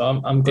eventually. So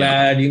I'm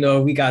glad,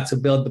 we got to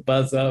build the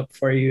buzz up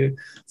for you.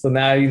 So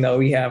now,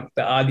 we have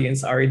the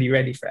audience already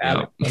ready for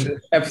Alex. When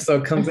this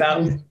episode comes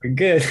out, we're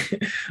good.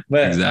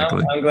 But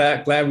exactly. I'm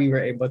glad we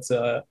were able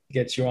to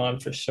get you on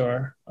for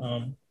sure.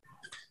 Let's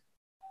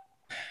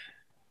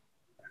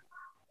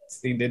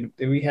see, did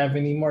we have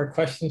any more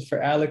questions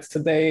for Alex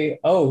today?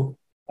 Oh,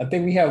 I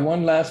think we have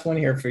one last one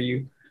here for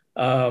you.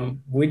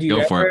 Would you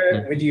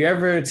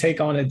ever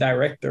take on a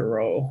director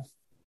role?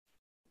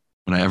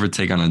 Would I ever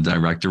take on a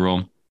director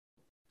role?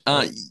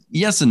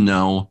 Yes and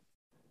no.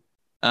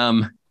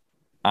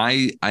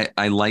 I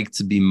like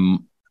to be.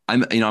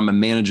 I'm a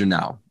manager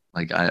now.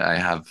 Like I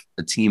have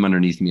a team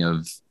underneath me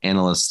of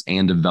analysts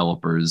and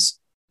developers,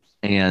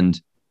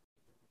 and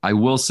I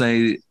will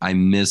say I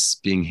miss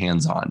being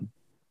hands-on.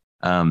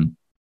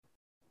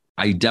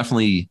 I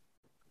definitely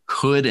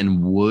could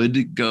and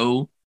would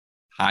go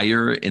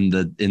higher in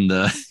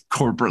the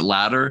corporate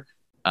ladder.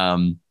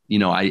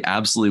 I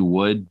absolutely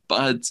would,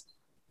 but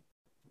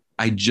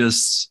I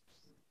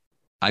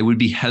would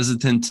be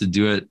hesitant to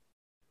do it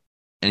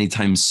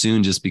anytime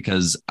soon just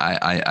because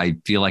I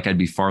feel like I'd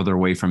be farther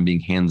away from being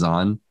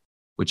hands-on,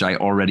 which I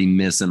already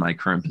miss in my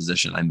current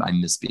position. I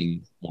miss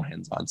being more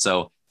hands-on.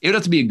 So it would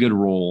have to be a good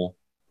role,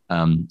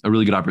 a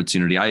really good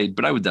opportunity.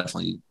 But I would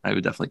definitely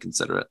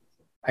consider it.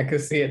 I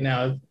could see it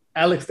now.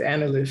 Alex the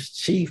Analyst,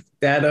 Chief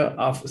Data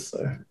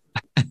Officer.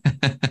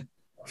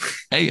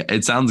 Hey,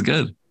 it sounds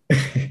good.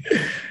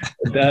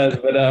 It does,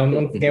 but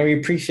once again, we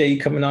appreciate you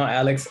coming on,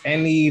 Alex.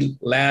 Any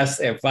last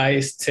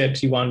advice,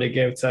 tips you wanted to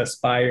give to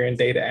aspiring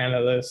data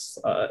analysts,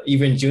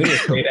 even junior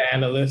data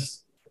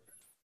analysts?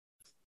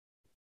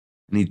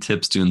 Any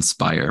tips to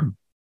inspire?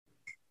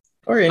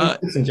 Or any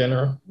tips in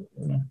general?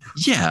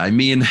 Yeah, I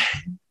mean,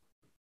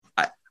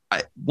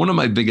 one of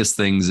my biggest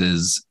things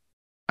is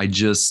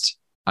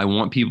I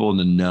want people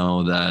to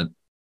know that,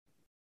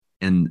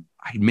 and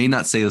I may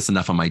not say this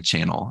enough on my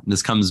channel, and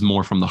this comes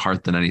more from the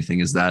heart than anything,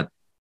 is that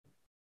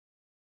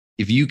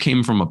if you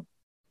came from a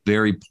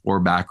very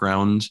poor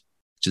background,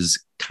 which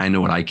is kind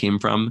of what I came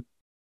from,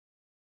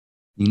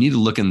 you need to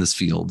look in this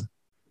field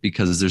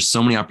because there's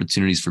so many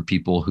opportunities for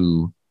people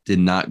who did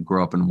not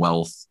grow up in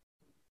wealth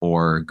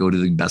or go to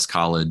the best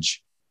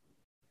college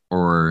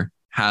or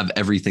have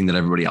everything that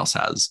everybody else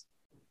has.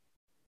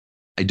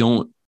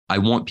 I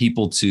want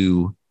people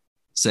to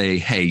say,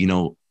 hey,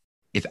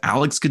 if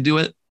Alex could do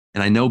it,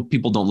 and I know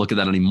people don't look at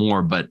that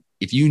anymore, but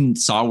if you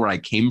saw where I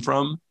came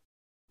from,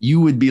 you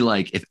would be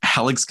like, if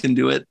Alex can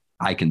do it,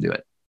 I can do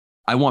it.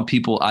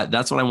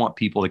 That's what I want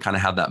people to kind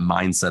of have that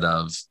mindset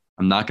of,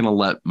 I'm not going to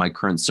let my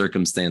current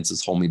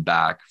circumstances hold me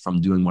back from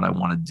doing what I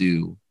want to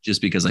do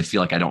just because I feel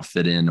like I don't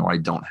fit in or I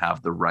don't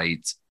have the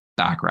right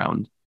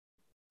background.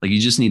 Like, you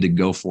just need to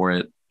go for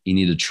it. You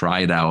need to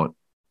try it out,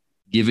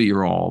 give it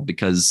your all,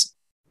 because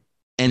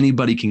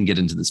anybody can get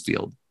into this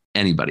field.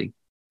 Anybody,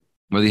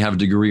 whether you have a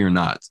degree or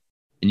not.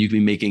 And you can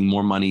be making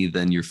more money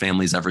than your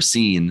family's ever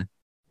seen.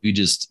 You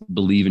just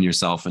believe in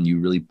yourself and you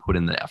really put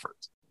in the effort.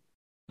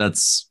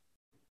 That's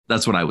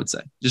what I would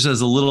say. Just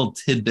as a little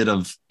tidbit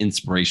of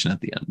inspiration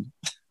at the end.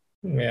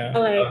 Yeah. I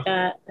like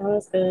that. That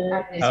was good.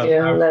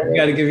 I love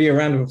got to give you a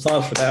round of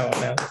applause for that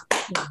one now.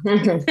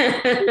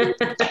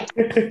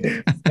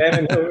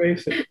 Standing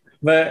ovation.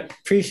 But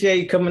appreciate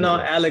you coming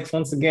on, Alex.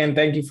 Once again,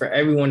 thank you for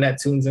everyone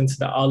that tunes into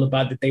the All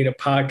About the Data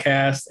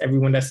podcast,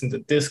 everyone that's in the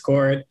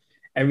Discord,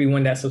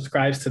 everyone that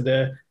subscribes to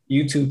the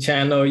YouTube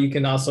channel. You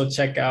can also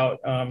check out,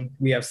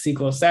 we have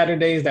SQL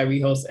Saturdays that we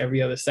host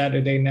every other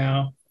Saturday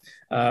now.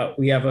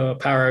 We have a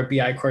Power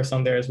BI course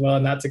on there as well.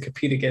 Not to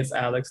compete against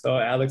Alex, though.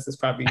 Alex is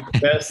probably the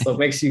best, so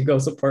make sure you go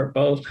support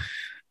both.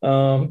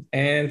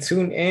 And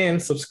tune in,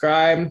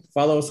 subscribe,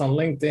 follow us on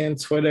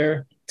LinkedIn,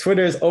 Twitter.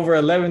 Twitter is over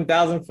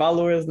 11,000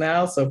 followers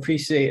now, so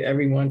appreciate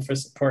everyone for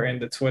supporting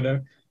the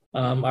Twitter.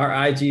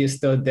 Our IG is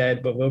still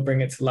dead, but we'll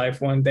bring it to life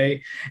one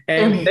day.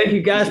 And thank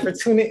you guys for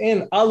tuning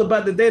in. All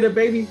About the Data,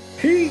 baby.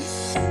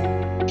 Peace.